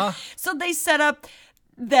 Uh-huh. So they set up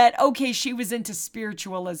that, okay, she was into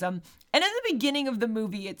spiritualism. And at the beginning of the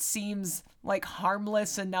movie, it seems like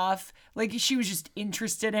harmless enough. Like she was just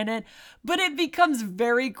interested in it. But it becomes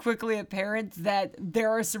very quickly apparent that there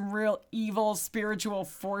are some real evil spiritual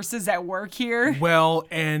forces at work here. Well,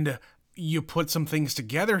 and you put some things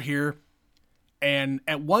together here. And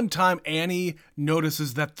at one time, Annie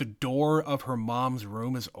notices that the door of her mom's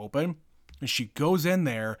room is open. And she goes in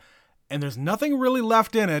there, and there's nothing really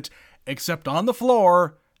left in it, except on the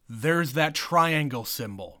floor, there's that triangle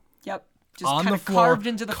symbol. Yep. Just On kind the of floor, carved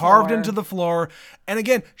into the carved floor. into the floor. And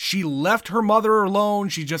again, she left her mother alone.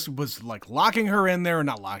 She just was like locking her in there,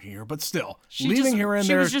 not locking her, but still leaving her in she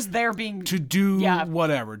there. was just there being to do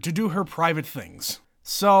whatever, to do her private things.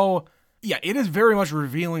 So, yeah, it is very much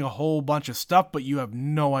revealing a whole bunch of stuff, but you have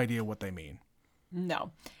no idea what they mean.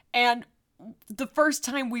 No. And the first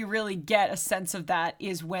time we really get a sense of that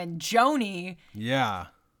is when Joni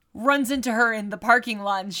runs into her in the parking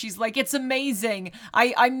lot and she's like, it's amazing.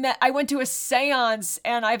 I went to a seance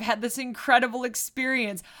and I've had this incredible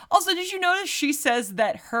experience. Also, did you notice she says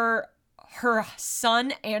that her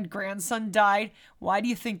son and grandson died? Why do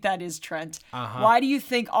you think that is, Trent? Why do you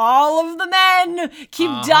think all of the men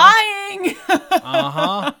keep dying?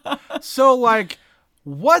 So, like,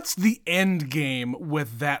 what's the end game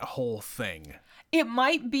with that whole thing? It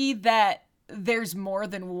might be that there's more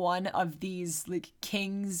than one of these like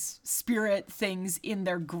king's spirit things in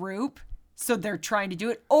their group, so they're trying to do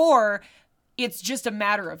it, or it's just a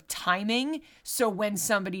matter of timing. So when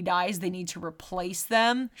somebody dies, they need to replace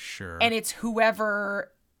them. Sure. And it's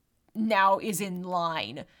whoever now is in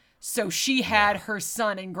line. So she had her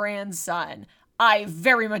son and grandson. I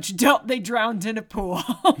very much doubt they drowned in a pool.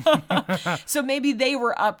 So maybe they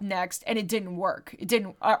were up next and it didn't work. It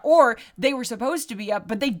didn't, or they were supposed to be up,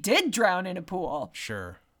 but they did drown in a pool.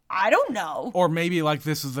 Sure. I don't know. Or maybe like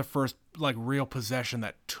this is the first like real possession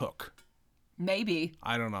that took. Maybe.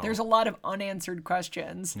 I don't know. There's a lot of unanswered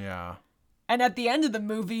questions. Yeah. And at the end of the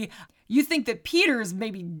movie, you think that Peter's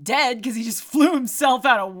maybe dead because he just flew himself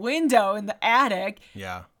out a window in the attic.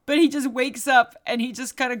 Yeah. But he just wakes up and he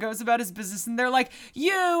just kind of goes about his business. And they're like,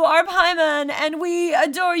 you are Paimon and we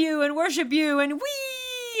adore you and worship you and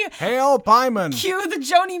we... Hail Paimon! Cue the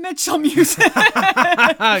Joni Mitchell music.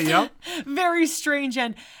 Yep. Very strange.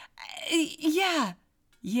 And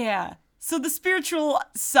yeah. So the spiritual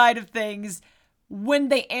side of things, when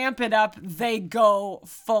they amp it up, they go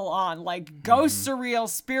full on. Like ghosts are real,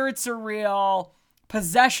 spirits are real,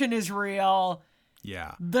 possession is real.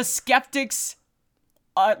 Yeah. The skeptics...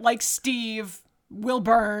 like Steve, will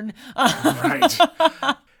burn. Right.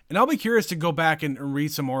 And I'll be curious to go back and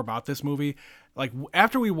read some more about this movie. Like,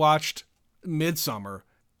 after we watched Midsommar,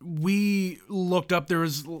 we looked up, there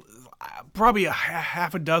was probably a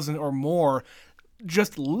half a dozen or more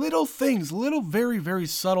just little things, little very, very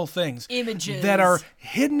subtle things. Images. That are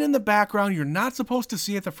hidden in the background. You're not supposed to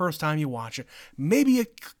see it the first time you watch it. Maybe you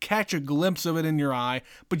catch a glimpse of it in your eye,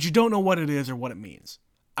 but you don't know what it is or what it means.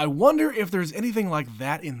 I wonder if there's anything like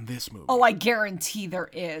that in this movie. Oh, I guarantee there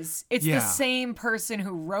is. It's Yeah. the same person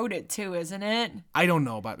who wrote it too, isn't it? I don't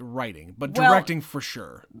know about writing, but Well- directing for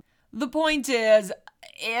sure. The point is,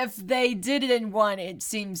 if they did it in one, it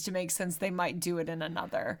seems to make sense they might do it in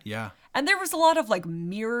another. Yeah. And there was a lot of like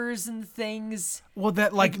mirrors and things. Well,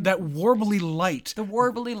 that that warbly light The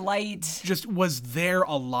warbly light. just was there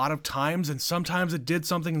a lot of times, and sometimes it did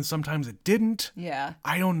something and sometimes it didn't. Yeah.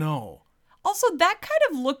 I don't know. Also, that kind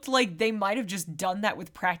of looked like they might have just done that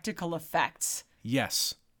with practical effects.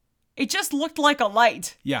 Yes. It just looked like a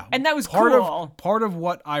light. Yeah. And that was part cool. Part of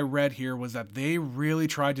what I read here was that they really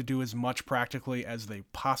tried to do as much practically as they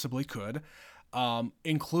possibly could,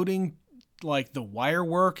 including like the wire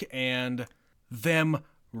work and them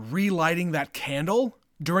relighting that candle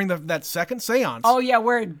during that second seance. Oh, yeah,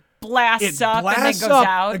 where it blasts up and then blasts goes up,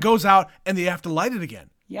 out. it goes out, and they have to light it again.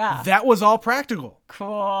 Yeah. That was all practical.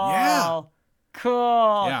 Cool. Yeah.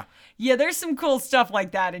 Cool. Yeah. Yeah, there's some cool stuff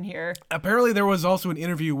like that in here. Apparently, there was also an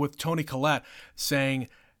interview with Toni Collette saying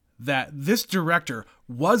that this director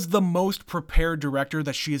was the most prepared director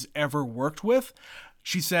that she has ever worked with.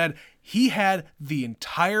 She said he had the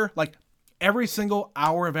entire, like, every single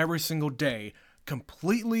hour of every single day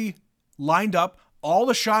completely lined up. All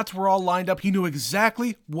the shots were all lined up. He knew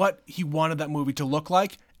exactly what he wanted that movie to look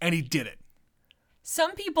like, and he did it.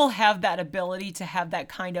 Some people have that ability to have that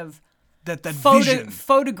kind of that vision.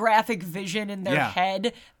 Photographic vision in their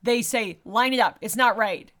head. They say, line it up. It's not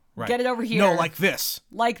right. Get it over here. No, like this.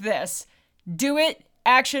 Like this. Do it.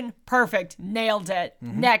 Action. Perfect. Nailed it.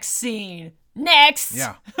 Next scene. Next.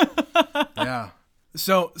 Yeah. Yeah.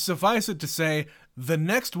 So suffice it to say, the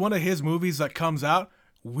next one of his movies that comes out,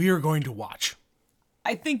 we're going to watch.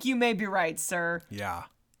 I think you may be right, sir. Yeah.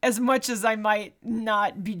 As much as I might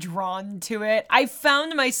not be drawn to it, I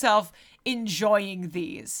found myself enjoying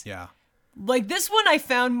these. Yeah. Like, this one I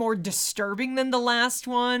found more disturbing than the last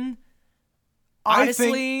one.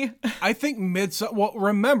 Honestly. I think Midsommar... Well,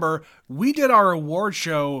 remember, we did our award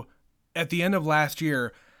show at the end of last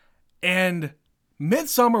year, and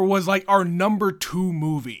Midsommar was like our number 2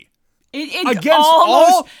 movie. It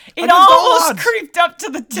almost creeped up to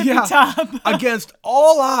the tippy top. Against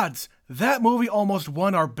all odds, that movie almost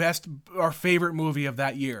won our favorite movie of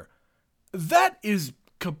that year. That is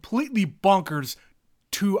completely bonkers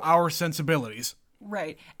to our sensibilities.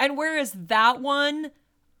 Right. And whereas that one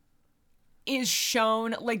is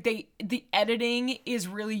shown, like, the editing is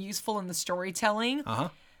really useful in the storytelling. Uh-huh.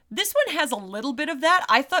 This one has a little bit of that.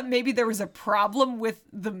 I thought maybe there was a problem with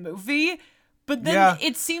the movie, but then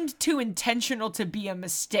it seemed too intentional to be a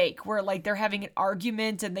mistake, where, like, they're having an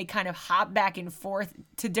argument and they kind of hop back and forth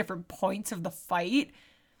to different points of the fight,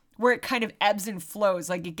 where it kind of ebbs and flows.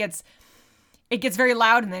 Like, it gets very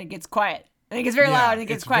loud and then it gets quiet. And it gets very loud and it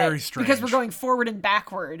gets quiet. Very strange. Because we're going forward and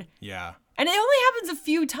backward. Yeah. And it only happens a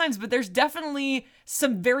few times, but there's definitely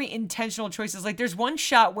some very intentional choices. Like, there's one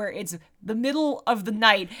shot where it's the middle of the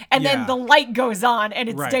night and then the light goes on and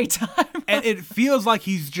it's daytime. And it feels like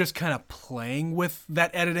he's just kind of playing with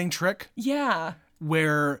that editing trick. Yeah.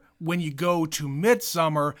 Where when you go to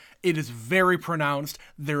Midsommar, it is very pronounced.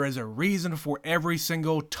 There is a reason for every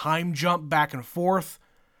single time jump back and forth.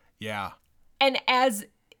 Yeah. And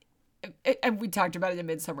we talked about it in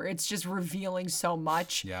Midsommar, it's just revealing so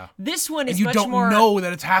much. Yeah. This one is you much don't more... know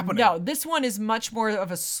that it's happening. No, this one is much more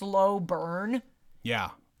of a slow burn. Yeah.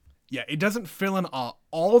 Yeah, it doesn't fill in all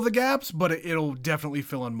of the gaps, but it'll definitely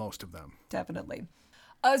fill in most of them. Definitely.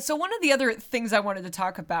 So one of the other things I wanted to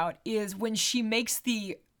talk about is when she makes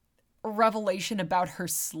the revelation about her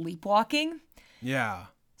sleepwalking. Yeah.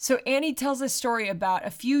 So Annie tells a story about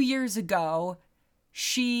a few years ago,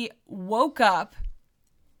 she woke up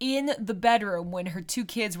in the bedroom when her 2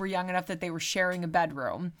 kids were young enough that they were sharing a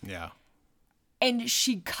bedroom. Yeah. And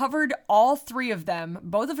she covered all 3 of them,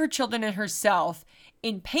 both of her children and herself,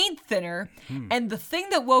 in paint thinner. And the thing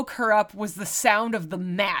that woke her up was the sound of the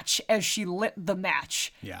match as she lit the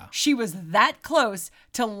match. Yeah. She was that close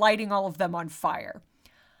to lighting all of them on fire.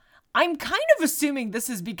 I'm kind of assuming this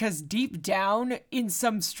is because deep down, in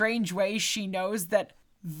some strange way, she knows that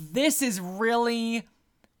this is really...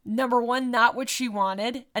 Number 1, not what she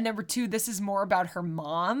wanted. And number 2, this is more about her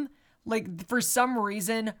mom. Like, for some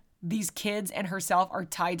reason, these kids and herself are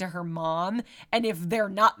tied to her mom. And if they're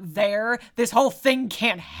not there, this whole thing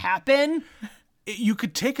can't happen. You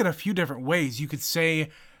could take it a few different ways. You could say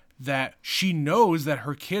that she knows that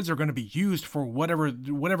her kids are going to be used for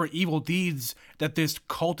whatever evil deeds that this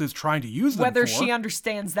cult is trying to use them for. Whether she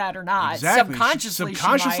understands that or not. Exactly.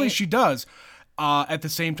 Subconsciously, she does. At the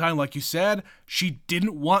same time, like you said, she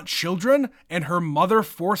didn't want children, and her mother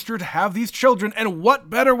forced her to have these children. And what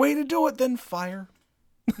better way to do it than fire?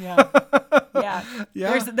 Yeah.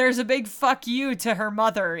 There's a big fuck you to her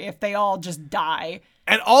mother if they all just die.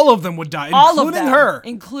 And all of them would die, including her.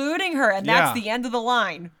 Including her. And that's the end of the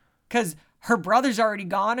line. Because her brother's already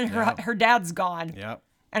gone and her dad's gone. Yep.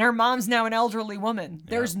 And her mom's now an elderly woman.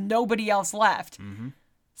 There's nobody else left. Mm-hmm.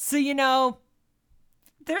 So,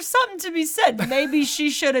 there's something to be said. Maybe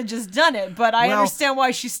she should have just done it, but I understand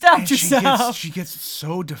why she stopped herself. She gets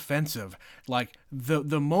so defensive. Like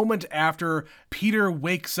the moment after Peter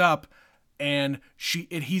wakes up and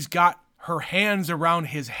he's got her hands around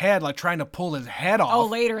his head, like trying to pull his head off. Oh,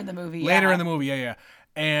 later in the movie. Later in the movie, yeah.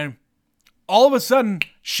 And all of a sudden,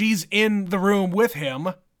 she's in the room with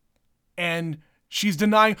him, and she's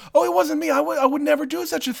denying, oh, it wasn't me. I would never do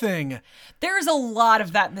such a thing. There's a lot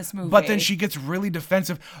of that in this movie. But then she gets really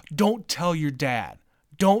defensive. Don't tell your dad.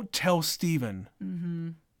 Don't tell Steven. Mm-hmm.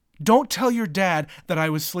 Don't tell your dad that I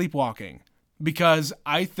was sleepwalking. Because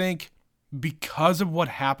I think because of what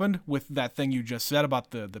happened with that thing you just said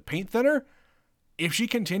about the paint thinner, if she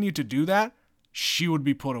continued to do that, she would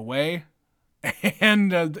be put away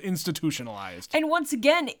and institutionalized. And once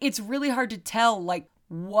again, it's really hard to tell, like,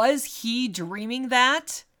 was he dreaming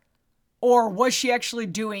that? Or was she actually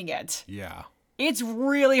doing it? Yeah. It's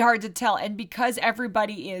really hard to tell. And because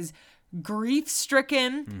everybody is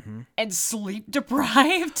grief-stricken and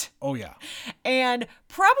sleep-deprived. Oh, yeah. And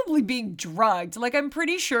probably being drugged. Like, I'm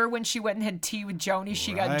pretty sure when she went and had tea with Joni,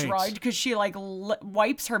 she got drugged because she, like,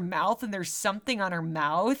 wipes her mouth and there's something on her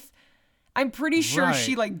mouth. I'm pretty sure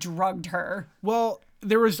she, like, drugged her. Well,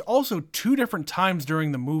 there was also 2 different times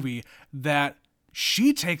during the movie that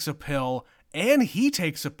she takes a pill and he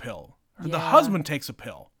takes a pill. The husband takes a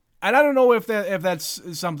pill. And I don't know if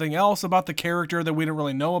that's something else about the character that we didn't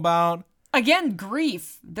really know about. Again,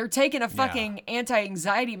 grief. They're taking a fucking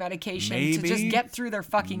anti-anxiety medication to just get through their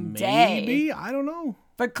fucking day. Maybe. I don't know.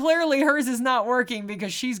 But clearly hers is not working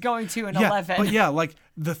because she's going to an 11. But yeah, like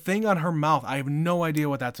the thing on her mouth, I have no idea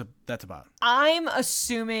what that's about. I'm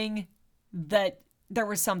assuming that there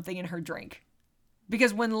was something in her drink.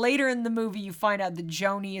 Because when later in the movie you find out that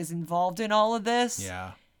Joni is involved in all of this.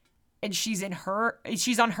 Yeah. And she's on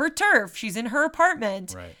her turf. She's in her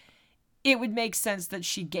apartment. Right. It would make sense that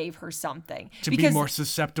she gave her something. To be more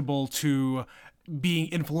susceptible to being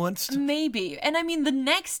influenced? Maybe. And I mean, the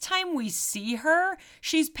next time we see her,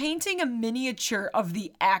 she's painting a miniature of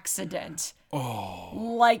the accident. Oh.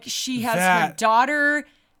 Like she has her daughter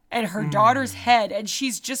and her daughter's head, and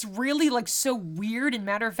she's just really like so weird and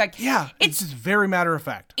matter of fact. Yeah, it's just very matter of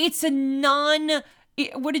fact. It's a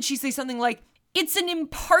what did she say? Something like, it's an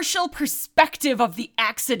impartial perspective of the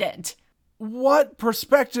accident. What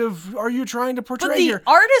perspective are you trying to portray here? But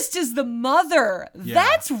the artist is the mother. Yeah.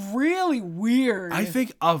 That's really weird. I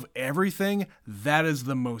think of everything, that is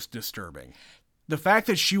the most disturbing. The fact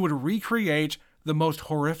that she would recreate the most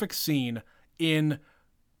horrific scene in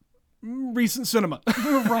recent cinema.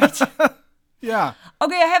 Right. Yeah.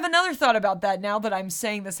 Okay, I have another thought about that now that I'm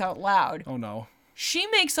saying this out loud. Oh, no. She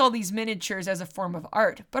makes all these miniatures as a form of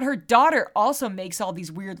art, but her daughter also makes all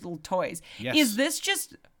these weird little toys. Yes. Is this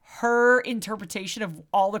just her interpretation of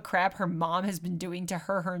all the crap her mom has been doing to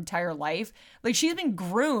her entire life? Like, she's been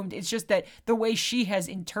groomed. It's just that the way she has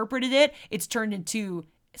interpreted it, it's turned into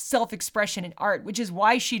self-expression in art, which is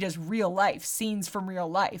why she does real life, scenes from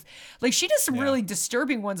real life. Like, she does some really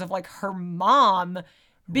disturbing ones of, like, her mom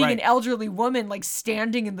being an elderly woman, like,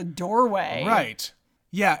 standing in the doorway. Right.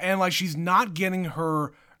 Yeah, and like she's not getting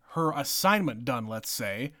her assignment done, let's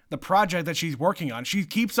say, the project that she's working on. She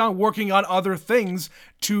keeps on working on other things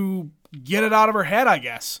to get it out of her head, I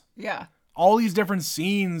guess. Yeah. All these different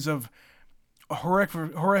scenes of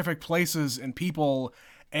horrific places and people,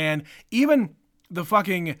 and even the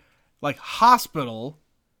fucking like hospital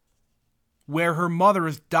where her mother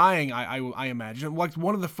is dying, I imagine. Like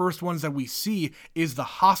one of the first ones that we see is the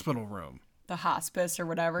hospital room. The hospice or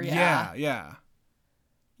whatever, Yeah.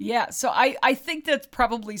 Yeah, so I think that's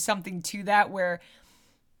probably something to that where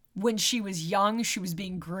when she was young, she was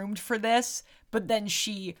being groomed for this, but then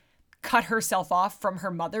she cut herself off from her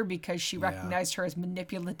mother because she recognized her as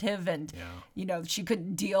manipulative and, you know, she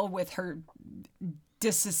couldn't deal with her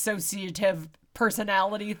disassociative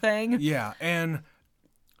personality thing. Yeah, and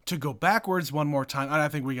to go backwards one more time, I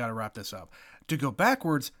think we got to wrap this up. To go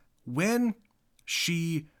backwards, when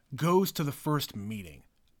she goes to the first meeting,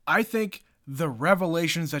 I think the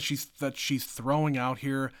revelations that she's throwing out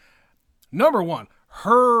here, number one,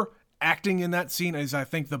 her acting in that scene is, I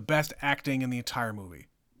think, the best acting in the entire movie.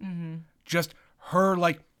 Mm-hmm. Just her,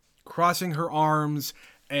 like, crossing her arms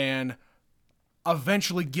and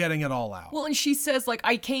eventually getting it all out. Well, and she says, like,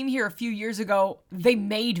 I came here a few years ago. They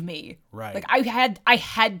made me. Right. Like, I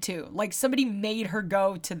had to. Like, somebody made her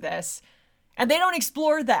go to this. And they don't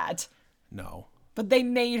explore that. No. But they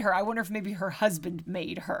made her. I wonder if maybe her husband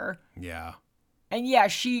made her. Yeah. And yeah,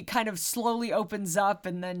 she kind of slowly opens up,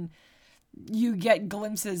 and then you get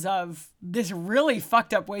glimpses of this really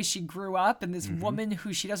fucked up way she grew up and this woman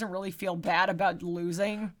who she doesn't really feel bad about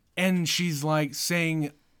losing. And she's like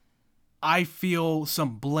saying, I feel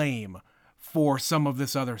some blame for some of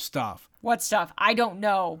this other stuff. What stuff? I don't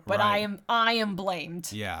know, but right. I am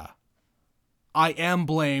blamed. Yeah. I am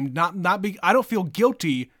blamed. I don't feel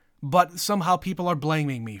guilty, but somehow people are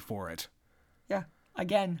blaming me for it. Yeah.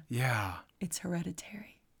 Again. Yeah. It's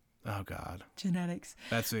hereditary. Oh, God. Genetics.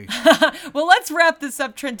 Betsy. Well, let's wrap this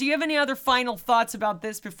up, Trent. Do you have any other final thoughts about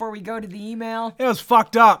this before we go to the email? It was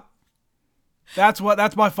fucked up. That's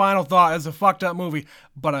my final thought. It's a fucked up movie,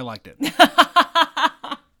 but I liked it.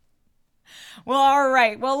 Well, all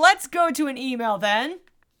right. Well, let's go to an email then.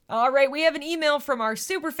 All right, we have an email from our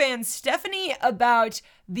superfan Stephanie about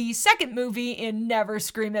the second movie in Never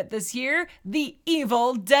Scream It this year, The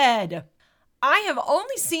Evil Dead. I have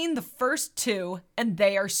only seen the first two, and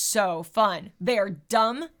they are so fun. They are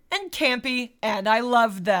dumb and campy, and I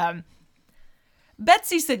love them.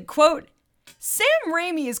 Betsy said, quote, Sam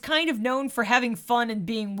Raimi is kind of known for having fun and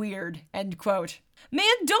being weird, end quote.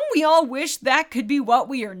 Man, don't we all wish that could be what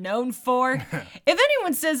we are known for? If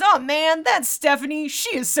anyone says, oh man, that's Stephanie,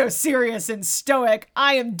 she is so serious and stoic,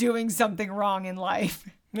 I am doing something wrong in life.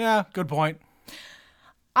 Yeah, good point.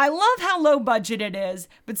 I love how low budget it is,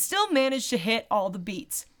 but still managed to hit all the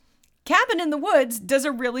beats. Cabin in the Woods does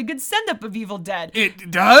a really good send-up of Evil Dead. It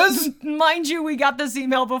does? Mind you, we got this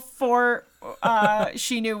email before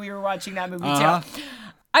she knew we were watching that movie too.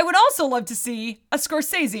 I would also love to see a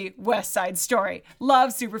Scorsese West Side Story.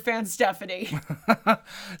 Love superfan Stephanie.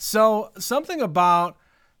 So, something about,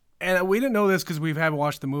 and we didn't know this because we haven't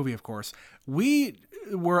watched the movie, of course. We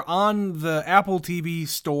were on the Apple TV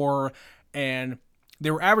store, and they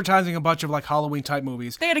were advertising a bunch of like Halloween type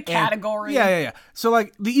movies. They had a category. Yeah. So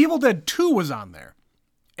like The Evil Dead 2 was on there.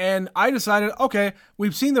 And I decided, okay,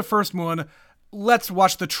 we've seen the first one. Let's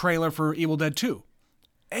watch the trailer for Evil Dead 2.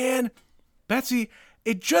 And Betsy,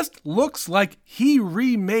 it just looks like he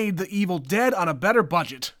remade The Evil Dead on a better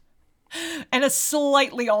budget. And a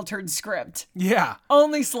slightly altered script. Yeah.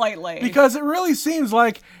 Only slightly. Because it really seems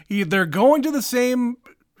like they're going to the same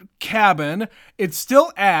cabin. It's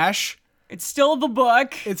still Ash. It's still the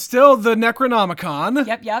book. It's still the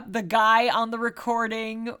Necronomicon. Yep. The guy on the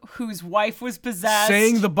recording whose wife was possessed.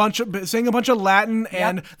 Saying a bunch of Latin,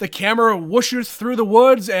 and the camera whooshes through the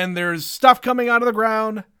woods, and there's stuff coming out of the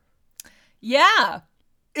ground. Yeah.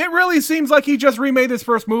 It really seems like he just remade this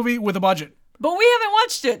first movie with a budget. But we haven't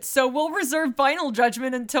watched it, so we'll reserve final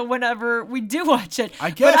judgment until whenever we do watch it.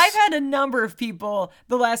 I guess. But I've had a number of people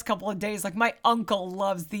the last couple of days, like my uncle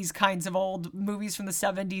loves these kinds of old movies from the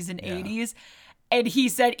 70s and 80s. And he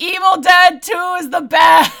said, Evil Dead 2 is the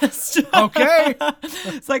best. Okay.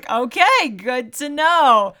 It's like, okay, good to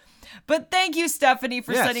know. But thank you, Stephanie,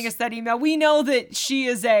 for sending us that email. We know that she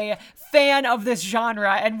is a fan of this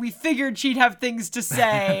genre, and we figured she'd have things to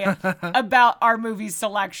say about our movie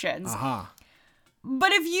selections. Uh-huh.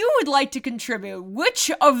 But if you would like to contribute,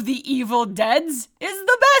 which of the Evil Deads is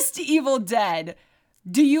the best Evil Dead?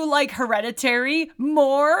 Do you like Hereditary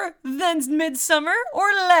more than Midsummer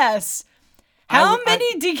or less? How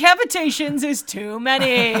many decapitations is too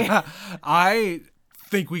many? I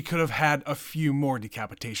think we could have had a few more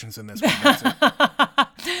decapitations in this one.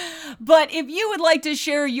 But if you would like to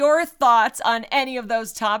share your thoughts on any of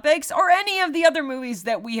those topics or any of the other movies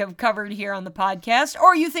that we have covered here on the podcast,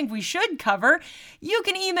 or you think we should cover, you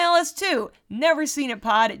can email us to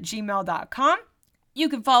neverseenitpod@gmail.com. You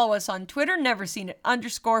can follow us on Twitter,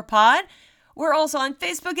 neverseenit_pod. We're also on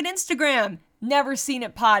Facebook and Instagram,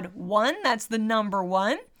 neverseenitpod1. That's the number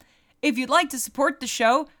 1. If you'd like to support the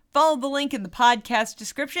show, follow the link in the podcast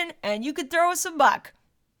description, and you could throw us a buck.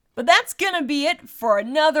 But that's gonna be it for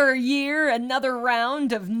another year, another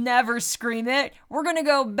round of Never Scream It. We're gonna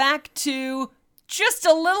go back to just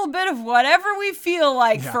a little bit of whatever we feel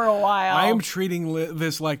like for a while. I am treating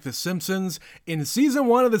this like The Simpsons. In season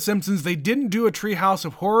 1 of The Simpsons, they didn't do a Treehouse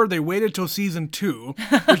of Horror. They waited till season 2,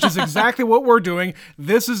 which is exactly what we're doing.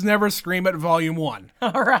 This is Never Scream It Volume 1.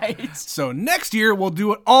 All right. So next year, we'll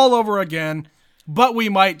do it all over again. But we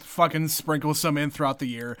might fucking sprinkle some in throughout the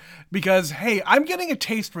year because, hey, I'm getting a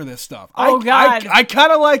taste for this stuff. God. I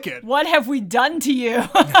kind of like it. What have we done to you?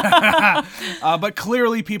 But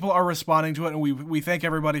clearly people are responding to it, and we thank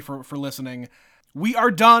everybody for listening. We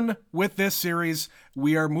are done with this series.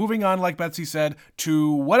 We are moving on, like Betsy said,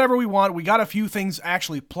 to whatever we want. We got a few things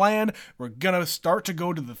actually planned. We're going to start to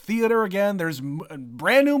go to the theater again. There's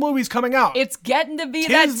brand new movies coming out. It's getting to be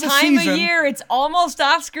that time of year. It's almost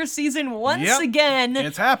Oscar season once again.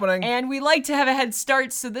 It's happening. And we like to have a head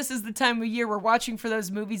start, so this is the time of year we're watching for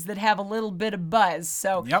those movies that have a little bit of buzz.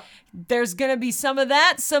 So there's going to be some of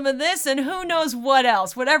that, some of this, and who knows what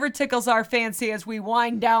else. Whatever tickles our fancy as we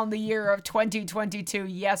wind down the year of 2022.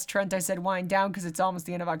 Yes, Trent, I said wind down because it's almost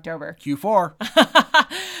the end of October. Q4.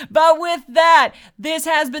 But with that, this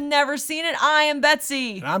has been Never Seen It. I am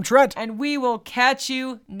Betsy. And I'm Trent. And we will catch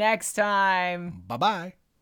you next time. Bye-bye.